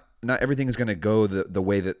 not everything is going to go the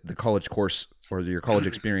way that the college course or your college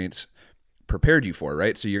experience prepared you for,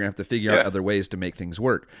 right? So you're going to have to figure out other ways to make things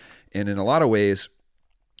work. And in a lot of ways,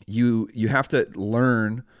 you have to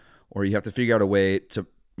learn, or you have to figure out a way to,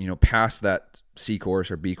 pass that C course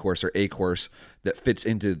or B course or A course that fits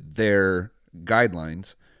into their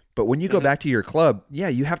guidelines. But when you go back to your club, yeah,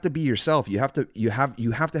 you have to be yourself. You have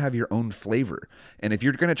to have your own flavor. And if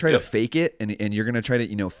you're going to try to fake it and you're going to try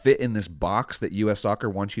to, fit in this box that US Soccer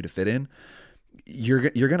wants you to fit in, you're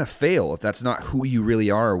going to fail if that's not who you really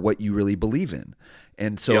are or what you really believe in.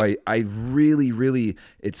 And so I really, really,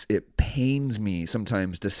 it pains me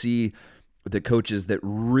sometimes to see the coaches that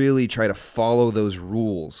really try to follow those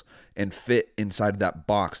rules and fit inside that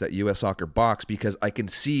box, that US Soccer box, because I can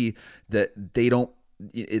see that they don't,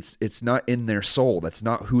 it's not in their soul. That's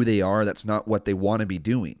not who they are. That's not what they want to be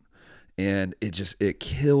doing. And it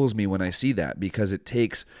kills me when I see that, because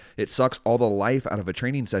it sucks all the life out of a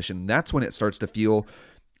training session. That's when it starts to feel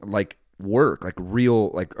like work, like a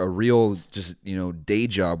real just, day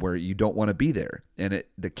job where you don't want to be there. And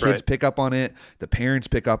the kids pick up on it, the parents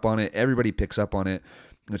pick up on it, everybody picks up on it.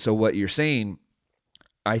 And so what you're saying,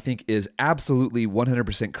 I think, is absolutely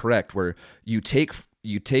 100% correct, where you take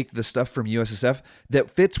the stuff from USSF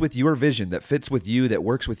that fits with your vision, that fits with you, that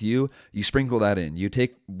works with you. You sprinkle that in. You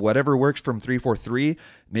take whatever works from 3-4-3.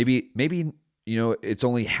 Maybe it's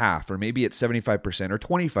only half, or maybe it's 75% or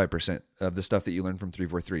 25% of the stuff that you learn from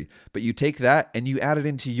 3-4-3. But you take that and you add it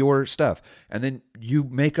into your stuff, and then you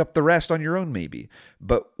make up the rest on your own, maybe.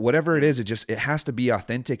 But whatever it is, it has to be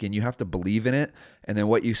authentic, and you have to believe in it. And then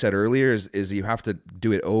what you said earlier is you have to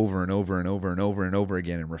do it over and over and over and over and over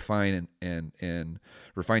again, and refine and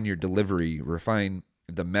refine your delivery, refine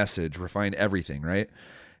the message, refine everything, right?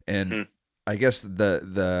 And I guess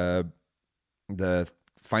the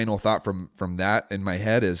final thought from that in my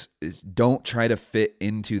head is don't try to fit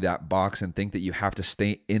into that box and think that you have to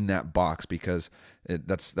stay in that box, because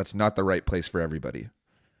that's not the right place for everybody.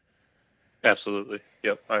 Absolutely.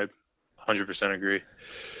 Yep. I 100% agree.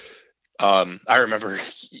 I remember,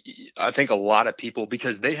 I think a lot of people,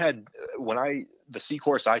 because they had, the C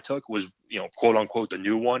course I took was, quote unquote, the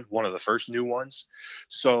new one of the first new ones.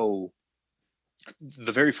 So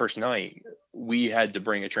the very first night we had to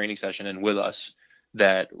bring a training session in with us,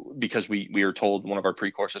 that because we were told, one of our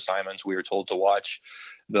pre-course assignments, we were told to watch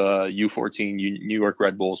the U14 New York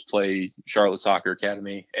Red Bulls play Charlotte Soccer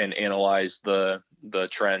Academy and analyze the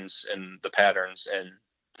trends and the patterns and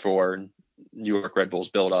for New York Red Bulls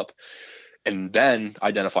build up, and then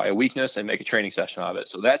identify a weakness and make a training session out of it.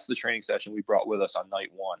 So that's the training session we brought with us on night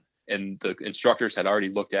one. And the instructors had already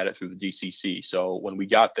looked at it through the DCC. So when we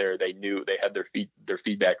got there, they knew they had their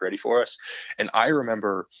feedback ready for us. And I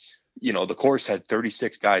remember, the course had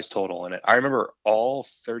 36 guys total in it. I remember all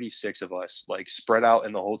 36 of us spread out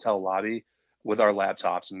in the hotel lobby with our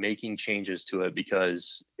laptops, making changes to it,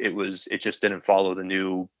 because it just didn't follow the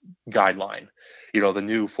new guideline, the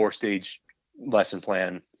new 4-stage lesson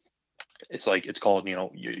plan. It's called,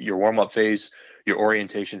 your warm-up phase, your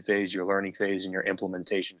orientation phase, your learning phase, and your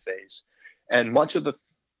implementation phase. And much of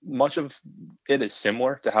it is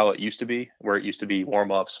similar to how it used to be, where it used to be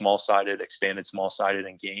warm-up, small-sided, expanded small-sided,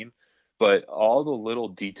 and game. But all the little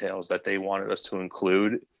details that they wanted us to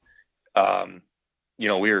include,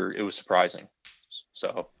 it was surprising.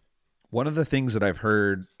 So one of the things that I've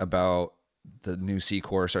heard about the new C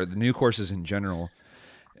course, or the new courses in general,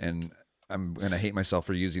 and I'm going to hate myself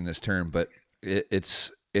for using this term, but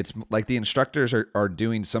it's like the instructors are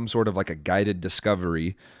doing some sort of like a guided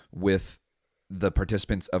discovery with the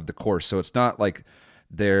participants of the course. So it's not like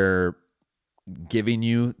they're giving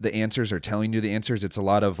you the answers or telling you the answers. It's a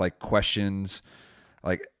lot of questions,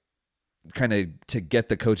 kind of to get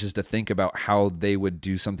the coaches to think about how they would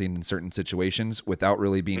do something in certain situations without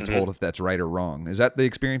really being told if that's right or wrong. Is that the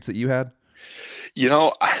experience that you had?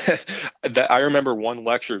 I remember one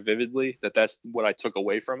lecture vividly that's what I took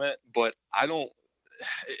away from it, but I'll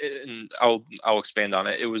expand on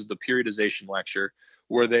it. It was the periodization lecture,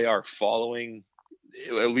 where they are following,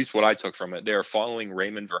 at least what I took from it, they are following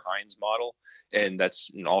Raymond Verheijen's model. And that's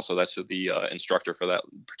what the instructor for that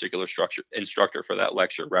particular instructor for that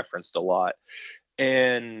lecture referenced a lot.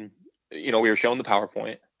 And, we were shown the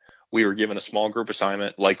PowerPoint. We were given a small group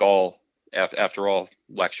assignment, after all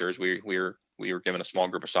lectures, we were given a small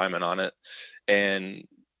group assignment on it. And,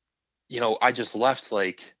 I just left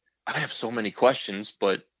I have so many questions,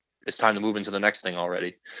 but it's time to move into the next thing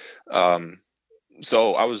already.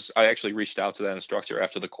 So I actually reached out to that instructor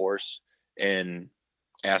after the course and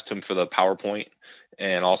asked him for the PowerPoint,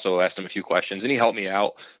 and also asked him a few questions, and he helped me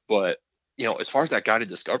out. But, as far as that guided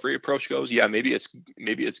discovery approach goes, yeah, maybe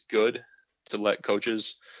it's good to let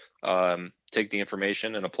coaches take the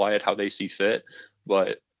information and apply it how they see fit.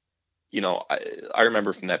 But, I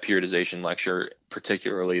remember from that periodization lecture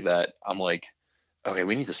particularly that I'm like, okay,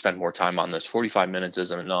 we need to spend more time on this. 45 minutes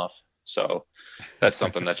isn't enough. So that's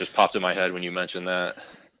something that just popped in my head when you mentioned that.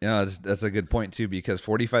 Yeah, that's a good point too, because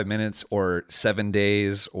 45 minutes or 7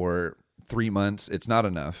 days or 3 months, it's not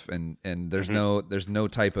enough. And there's no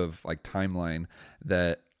type of like timeline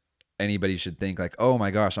that anybody should think like, oh my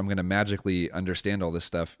gosh, I'm going to magically understand all this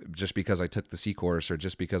stuff just because I took the C course or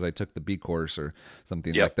just because I took the B course or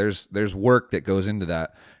something. Like there's work that goes into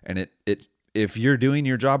that. And it if you're doing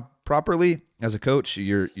your job properly as a coach,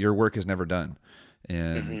 your work is never done.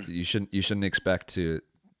 And you shouldn't expect to,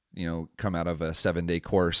 come out of a 7-day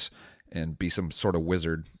course and be some sort of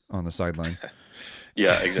wizard on the sideline.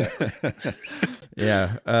 Yeah, exactly.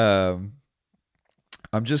 Yeah.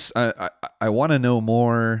 I want to know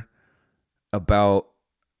more about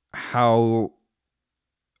how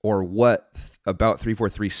or what about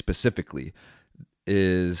 343 specifically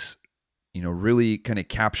is, really kind of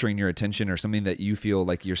capturing your attention, or something that you feel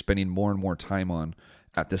like you're spending more and more time on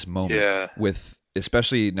at this moment. Yeah. With,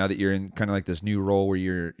 especially now that you're in kind of like this new role where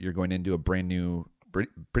you're going into a brand new,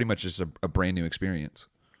 pretty much just a brand new experience.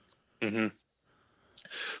 Mm-hmm.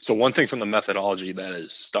 So one thing from the methodology that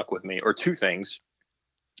has stuck with me, or two things.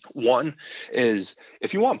 One is,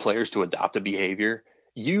 if you want players to adopt a behavior,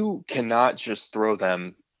 you cannot just throw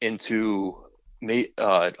them into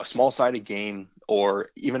a small-sided game, or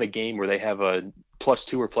even a game where they have a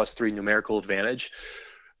 +2 or +3 numerical advantage.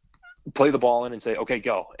 Play the ball in and say, okay,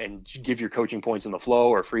 go, and give your coaching points in the flow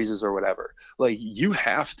or freezes or whatever. Like, you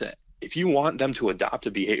have to, if you want them to adapt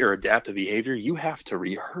a behavior, you have to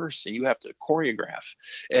rehearse and you have to choreograph.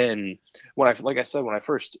 And when I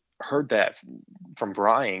first heard that from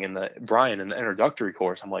Brian in the introductory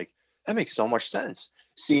course, I'm like, that makes so much sense.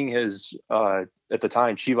 Seeing his, at the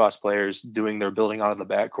time, Chivas players doing their building out of the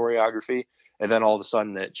back choreography, and then all of a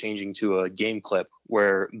sudden it changing to a game clip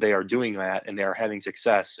where they are doing that and they are having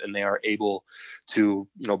success and they are able to,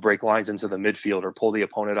 break lines into the midfield or pull the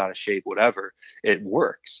opponent out of shape, whatever, it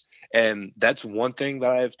works. And that's one thing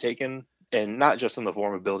that I've taken, and not just in the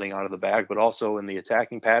form of building out of the back, but also in the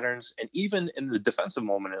attacking patterns and even in the defensive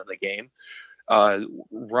moment of the game,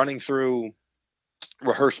 running through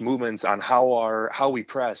rehearsed movements on how we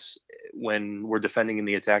press when we're defending in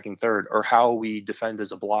the attacking third, or how we defend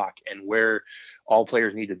as a block, and where all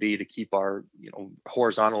players need to be to keep our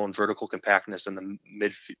horizontal and vertical compactness in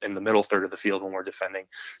the middle third of the field when we're defending.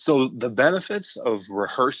 So the benefits of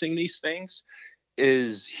rehearsing these things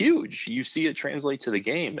is huge. You see it translate to the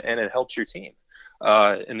game, and it helps your team.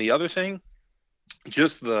 And the other thing, not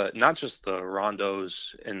just the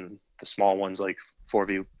rondos and the small ones like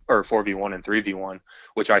 4v1 and 3v1,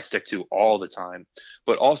 which I stick to all the time,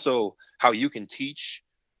 but also how you can teach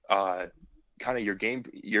kind of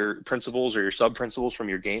your principles or your sub principles from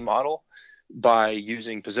your game model by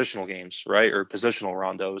using positional games, right? Or positional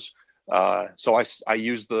rondos. So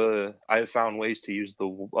I have found ways to use the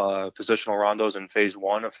positional rondos in phase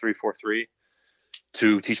 1 of 343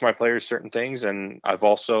 to teach my players certain things. And I've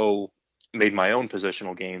also made my own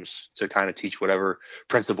positional games to kind of teach whatever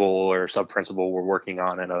principle or sub principle we're working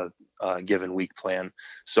on in a given week plan.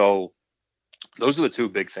 So those are the two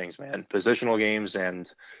big things, man. Positional games and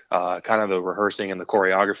kind of the rehearsing and the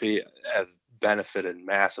choreography have benefited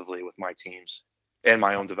massively with my teams and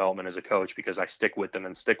my own development as a coach, because I stick with them,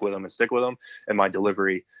 and my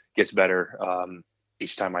delivery gets better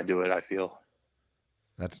each time I do it, I feel.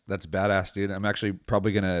 That's badass, dude. I'm actually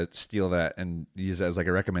probably gonna steal that and use it as like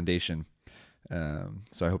a recommendation.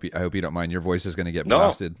 So I hope you don't mind. Your voice is gonna get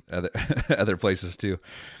blasted other places too.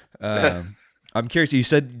 I'm curious. You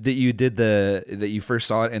said that you first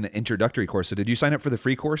saw it in the introductory course. So did you sign up for the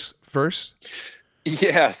free course first?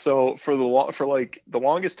 Yeah. So for like the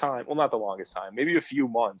longest time, well, not the longest time, maybe a few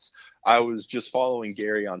months, I was just following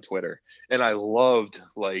Gary on Twitter, and I loved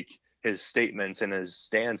like his statements and his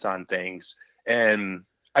stance on things. And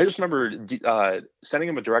I just remember sending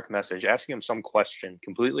him a direct message, asking him some question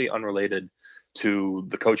completely unrelated to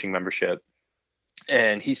the coaching membership.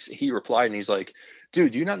 And he replied, and he's like,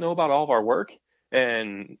 dude, do you not know about all of our work?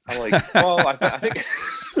 And I'm like, well, I think,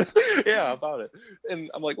 yeah, about it. And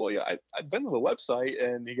I'm like, well, yeah, I've been to the website.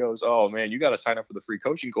 And he goes, oh man, you got to sign up for the free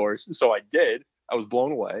coaching course. And so I did. I was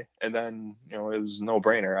blown away. And then, it was no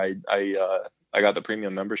brainer. I got the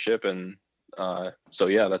premium membership, and so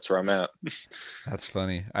yeah, that's where I'm at. That's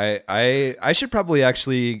funny. I should probably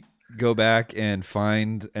actually go back and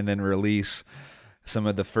find and then release some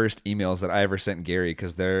of the first emails that I ever sent Gary,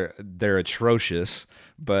 because they're atrocious.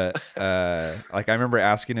 But like I remember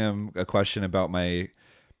asking him a question about my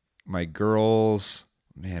girls,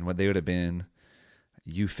 man, what they would have been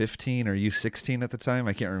U15 or U16 at the time,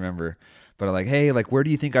 I can't remember. but I'm like, hey, like, where do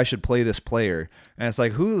you think I should play this player? And it's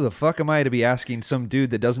like, who the fuck am I to be asking some dude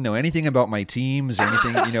that doesn't know anything about my teams or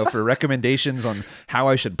anything, you know, for recommendations on how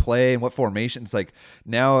I should play and what formations? Like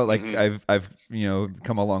now, like I've you know,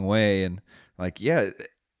 come a long way, and like, yeah,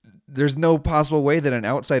 there's no possible way that an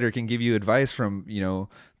outsider can give you advice from, you know,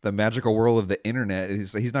 the magical world of the internet.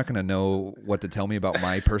 He's not going to know what to tell me about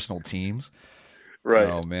my personal teams. Right.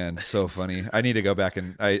 Oh man, so funny. I need to go back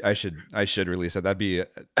and I should release it. That'd be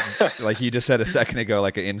like you just said a second ago,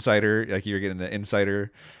 like an insider, like you were getting the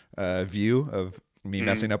insider view of me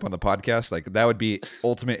messing up on the podcast. Like that would be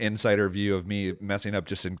ultimate insider view of me messing up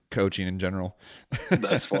just in coaching in general.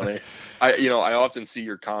 That's funny. I often see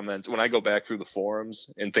your comments when I go back through the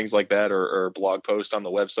forums and things like that, or blog posts on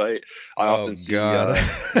the website. I often see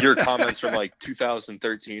your comments from like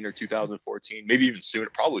 2013 or 2014, maybe even sooner,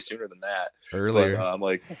 probably sooner than that. Earlier. But, I'm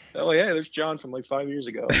like, oh yeah, there's John from like 5 years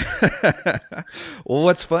ago. Well,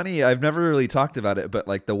 what's funny, I've never really talked about it, but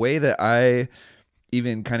like the way that I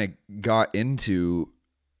even kind of got into,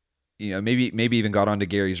 you know, maybe even got onto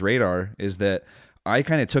Gary's radar is that I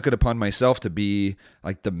kind of took it upon myself to be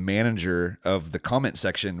like the manager of the comment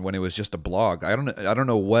section when it was just a blog. I don't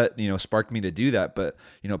know what, you know, sparked me to do that, but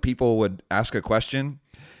you know, people would ask a question,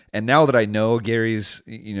 and now that I know Gary's,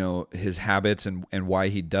 you know, his habits and why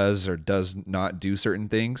he does or does not do certain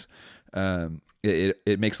things,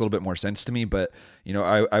 it makes a little bit more sense to me. But you know,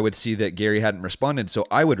 I would see that Gary hadn't responded, so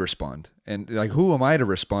I would respond. And like, who am I to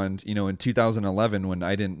respond, you know, in 2011 when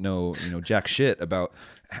I didn't know, you know, jack shit about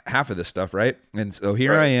half of this stuff, right? And so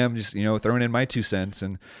here I am, just, you know, throwing in my 2 cents.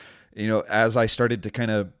 And you know, as I started to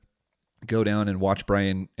kind of go down and watch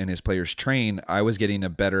Brian and his players train, I was getting a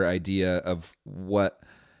better idea of what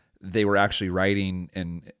they were actually writing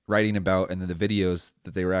about, and then the videos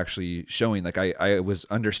that they were actually showing. Like I was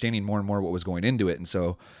understanding more and more what was going into it. And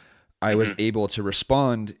so I was able to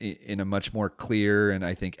respond in a much more clear and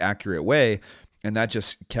I think accurate way. And that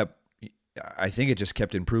just kept, I think it just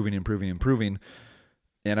kept improving. And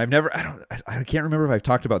I can't remember if I've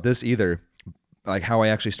talked about this either, like how I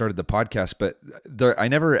actually started the podcast, but I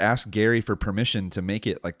never asked Gary for permission to make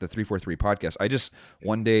it like the 343 podcast. I just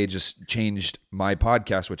one day just changed my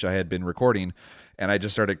podcast, which I had been recording, and I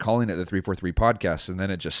just started calling it the 343 podcast, and then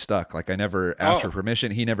it just stuck. Like I never asked for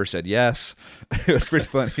permission. He never said yes. It was pretty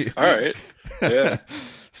funny. All right. Yeah.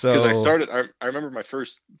 So because I remember my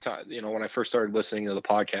first time, you know, when I first started listening to the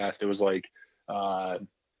podcast, it was like, I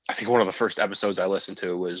think one of the first episodes I listened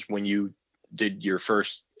to was when you did your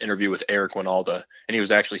first interview with Eric Winalda, and he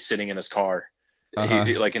was actually sitting in his car,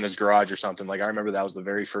 he, like in his garage or something. Like I remember that was the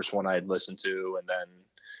very first one I had listened to. And then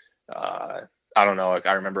I don't know, like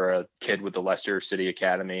I remember a kid with the Leicester City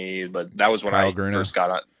Academy, but that was when I first got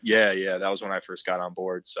on. Yeah, that was when I first got on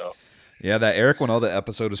board. So yeah, that Eric Winalda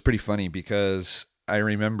episode was pretty funny because I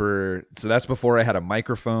remember, so that's before I had a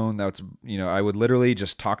microphone. That's, you know, I would literally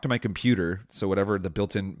just talk to my computer. So whatever the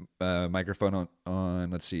built-in microphone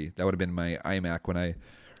on, let's see, that would have been my iMac when I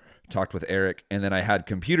talked with Eric. And then I had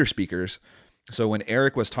computer speakers. So when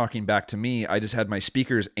Eric was talking back to me, I just had my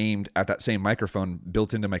speakers aimed at that same microphone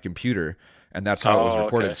built into my computer. And that's how it was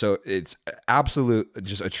recorded. Okay. So it's absolute,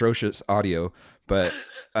 just atrocious audio. But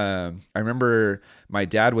I remember my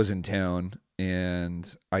dad was in town,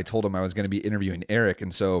 and I told him I was going to be interviewing Eric.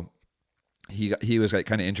 And so he was like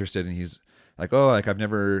kind of interested, and he's like, oh, like I've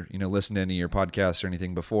never, you know, listened to any of your podcasts or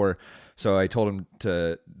anything before. So I told him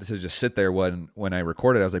to just sit there when I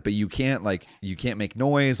recorded. I was like, but you can't make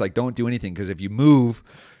noise. Like, don't do anything. 'Cause if you move,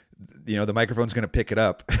 you know, the microphone's going to pick it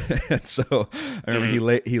up. And so I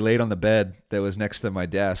remember he laid on the bed that was next to my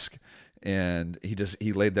desk, and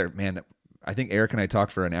he laid there, man. I think Eric and I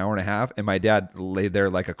talked for an hour and a half, and my dad laid there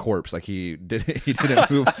like a corpse. Like he didn't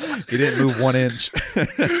move. He didn't move 1 inch.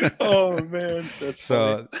 Oh man, that's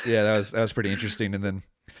so funny. Yeah, that was pretty interesting. And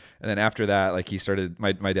then after that, like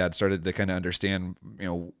my dad started to kind of understand, you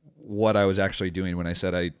know, what I was actually doing when I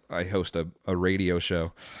said I host a radio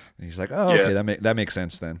show. And he's like, oh, okay, that makes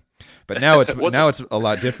sense then. But now it's it's a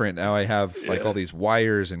lot different. Now I have like all these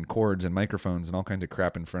wires and cords and microphones and all kinds of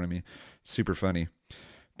crap in front of me. It's super funny.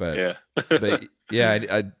 But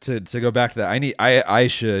yeah, to go back to that,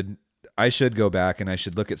 I should go back and I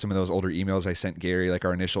should look at some of those older emails I sent Gary, like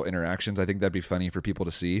our initial interactions. I think that'd be funny for people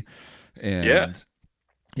to see. And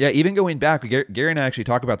yeah, even going back, Gary and I actually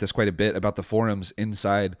talk about this quite a bit, about the forums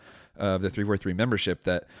inside of the 343 membership,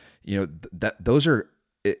 that, you know, that those are,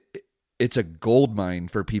 it's a gold mine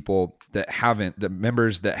for people the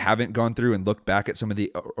members that haven't gone through and looked back at some of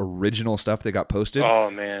the original stuff that got posted.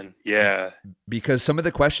 Oh man. Yeah. Because some of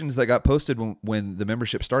the questions that got posted when the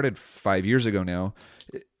membership started 5 years ago now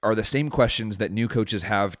are the same questions that new coaches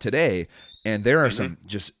have today. And there are some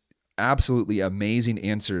just absolutely amazing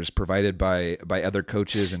answers provided by other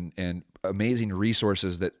coaches and amazing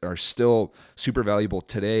resources that are still super valuable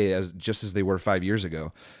today just as they were 5 years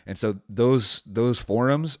ago. And so those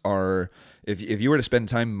forums are, if you were to spend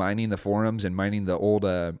time mining the forums and mining the old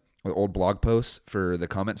blog posts for the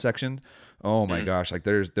comment section, oh my gosh, like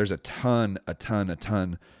there's a ton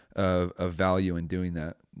of value in doing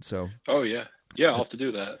that. So I'll have to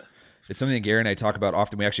do that. It's something that Gary and I talk about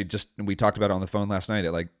often. We talked about it on the phone last night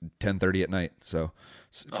at like 10:30 at night. So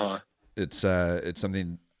it's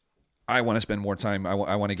something I want to spend more time. I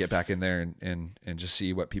want to get back in there and just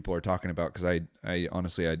see what people are talking about, because I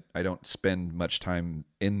honestly I don't spend much time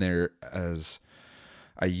in there as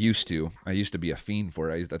I used to. I used to be a fiend for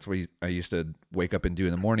it. That's what I used to wake up and do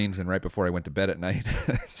in the mornings and right before I went to bed at night.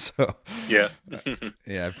 So yeah,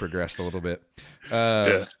 I've progressed a little bit.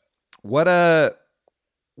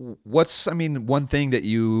 What's one thing that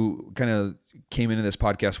you kind of came into this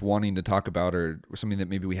podcast wanting to talk about, or something that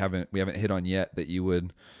maybe we haven't hit on yet that you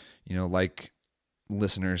would, like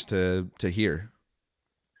listeners to hear?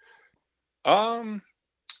 I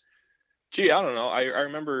don't know. I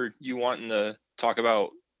remember you wanting to talk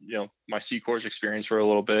about, my C-Course experience for a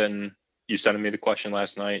little bit, and you sending me the question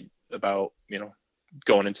last night about,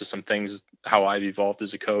 going into some things, how I've evolved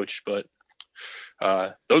as a coach. But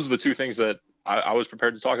those are the two things that I was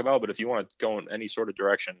prepared to talk about. But if you want to go in any sort of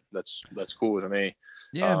direction, that's cool with me.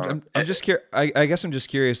 Yeah, I'm just curious. I guess I'm just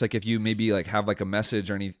curious, like if you maybe like have like a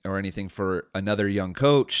message or anything for another young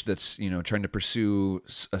coach that's trying to pursue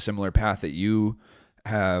a similar path that you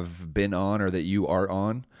have been on or that you are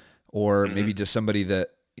on, or maybe just somebody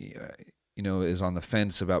that is on the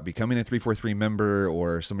fence about becoming a 343 member,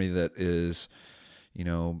 or somebody that is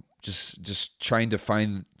just trying to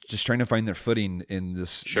find their footing in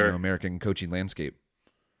this American coaching landscape.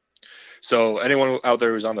 So anyone out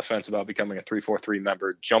there who's on the fence about becoming a 343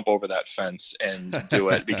 member, jump over that fence and do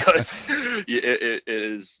it, because it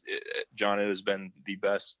has been the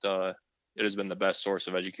best. It has been the best source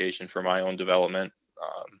of education for my own development.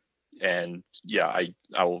 And I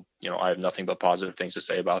will, I have nothing but positive things to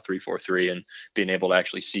say about 343, and being able to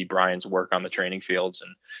actually see Brian's work on the training fields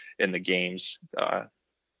and in the games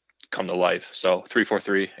come to life. So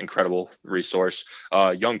 343, incredible resource.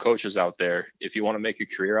 Young coaches out there, if you want to make a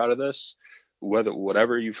career out of this,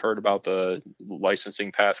 whatever you've heard about the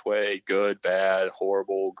licensing pathway, good, bad,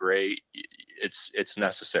 horrible, great, it's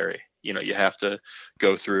necessary. You have to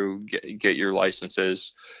go through, get your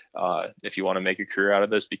licenses if you want to make a career out of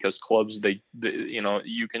this, because clubs, they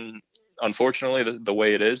you can, unfortunately, the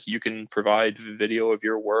way it is, you can provide video of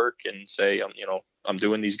your work and say, I'm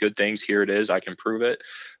doing these good things. Here it is. I can prove it.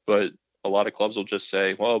 But a lot of clubs will just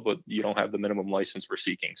say, well, but you don't have the minimum license we're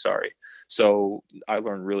seeking. Sorry. So I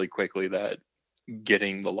learned really quickly that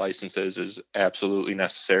getting the licenses is absolutely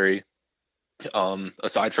necessary.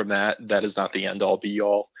 Aside from that, that is not the end all be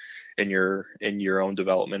all in your own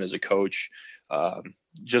development as a coach.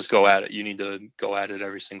 Just go at it. You need to go at it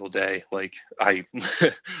every single day. Like I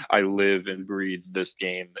live and breathe this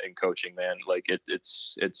game and coaching, man. Like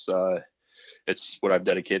it's what I've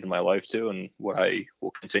dedicated my life to and what I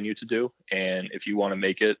will continue to do. And if you want to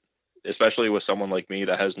make it, especially with someone like me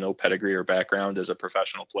that has no pedigree or background as a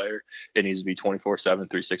professional player, it needs to be 24/7,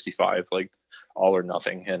 365, like all or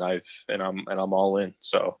nothing. And I'm all in.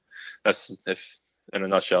 So that's, if in a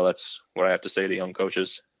nutshell, that's what I have to say to young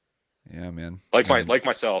coaches. Yeah, man. Like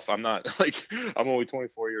myself, I'm not I'm only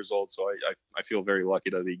 24 years old. So I feel very lucky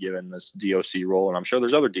to be given this DOC role. And I'm sure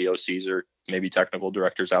there's other DOCs or maybe technical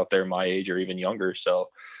directors out there my age or even younger. So,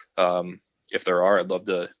 if there are, I'd love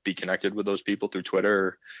to be connected with those people through Twitter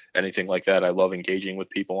or anything like that. I love engaging with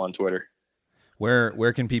people on Twitter.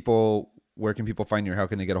 Where can people find you? How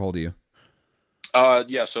can they get a hold of you?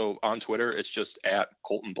 So on Twitter, it's just at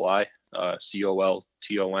Colton Bly, COLTONBLY.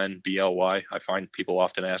 I find people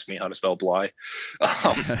often ask me how to spell Bly.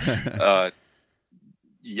 So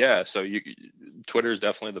Twitter is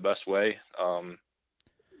definitely the best way.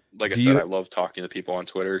 Like I said, I love talking to people on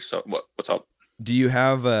Twitter. So what's up? Do you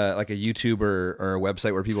have like a YouTube or a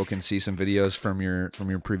website where people can see some videos from your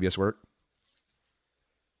previous work?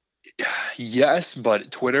 Yes, but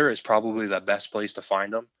Twitter is probably the best place to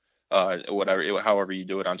find them. However you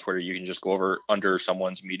do it on Twitter, you can just go over under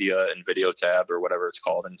someone's media and video tab or whatever it's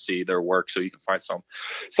called and see their work. So you can find some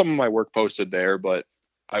of my work posted there. But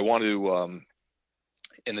I want to,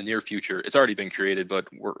 in the near future, it's already been created, but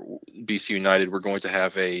BC United, we're going to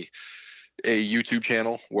have a YouTube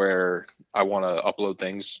channel where I want to upload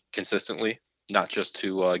things consistently, not just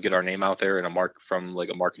to get our name out there and from like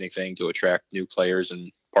a marketing thing to attract new players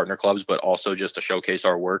and partner clubs, but also just to showcase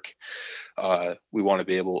our work. We want to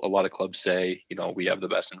be able, a lot of clubs say, we have the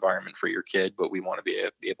best environment for your kid, but we want to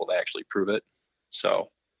be able to actually prove it. So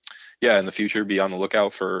yeah, in the future, be on the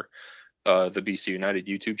lookout for the BC United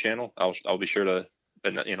YouTube channel. I'll be sure to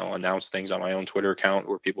announce things on my own Twitter account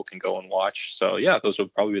where people can go and watch. So yeah, those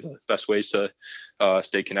would probably be the best ways to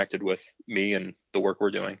stay connected with me and the work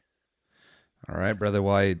we're doing. All right, brother.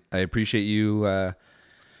 Well, I appreciate you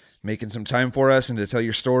making some time for us and to tell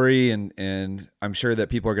your story, and I'm sure that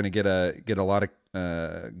people are going to get a lot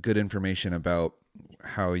of good information about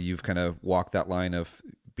how you've kind of walked that line of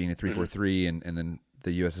being a 343 and then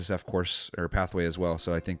the USSF course or pathway as well.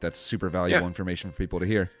 So I think that's super valuable information for people to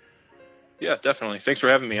hear. Yeah, definitely. Thanks for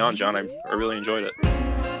having me on, John. I really enjoyed it.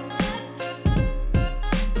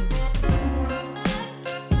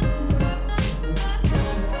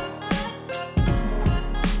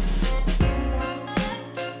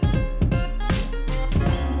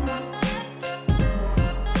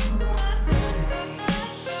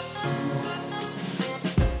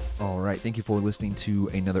 Thank you for listening to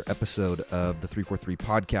another episode of the 343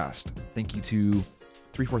 podcast. Thank you to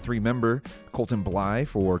 343 member Colton Bly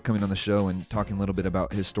for coming on the show and talking a little bit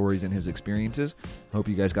about his stories and his experiences. I hope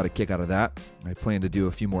you guys got a kick out of that. I plan to do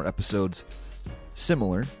a few more episodes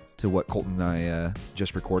similar to what Colton and I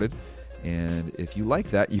just recorded. And if you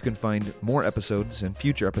like that, you can find more episodes and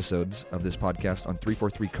future episodes of this podcast on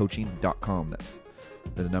 343coaching.com. That's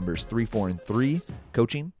the numbers 343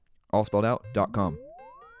 coaching, all spelled out, .com.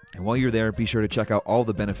 And while you're there, be sure to check out all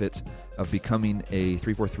the benefits of becoming a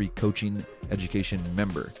 343 Coaching Education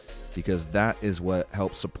member, because that is what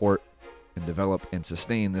helps support and develop and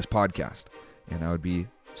sustain this podcast. And I would be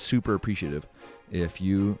super appreciative if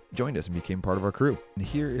you joined us and became part of our crew. And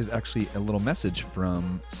here is actually a little message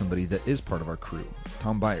from somebody that is part of our crew,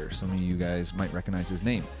 Tom Byers. Some of you guys might recognize his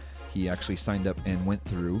name. He actually signed up and went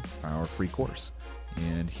through our free course.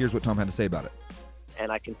 And here's what Tom had to say about it.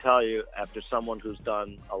 And I can tell you, after someone who's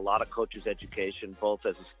done a lot of coaches education, both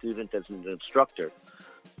as a student, as an instructor,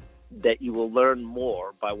 that you will learn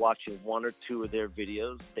more by watching one or two of their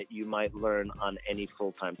videos that you might learn on any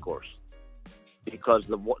full-time course. Because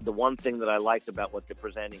the one thing that I liked about what they're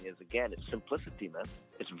presenting is, again, it's simplicity, man.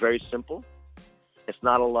 It's very simple. It's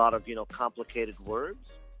not a lot of, complicated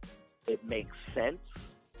words. It makes sense.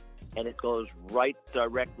 And it goes right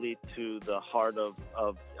directly to the heart of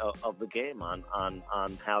the game on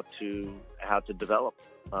how to develop,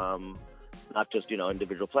 not just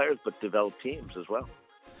individual players, but develop teams as well.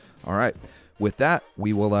 All right. With that,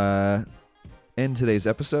 we will end today's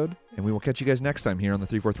episode, and we will catch you guys next time here on the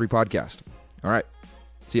 343 podcast. All right.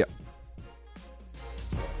 See ya.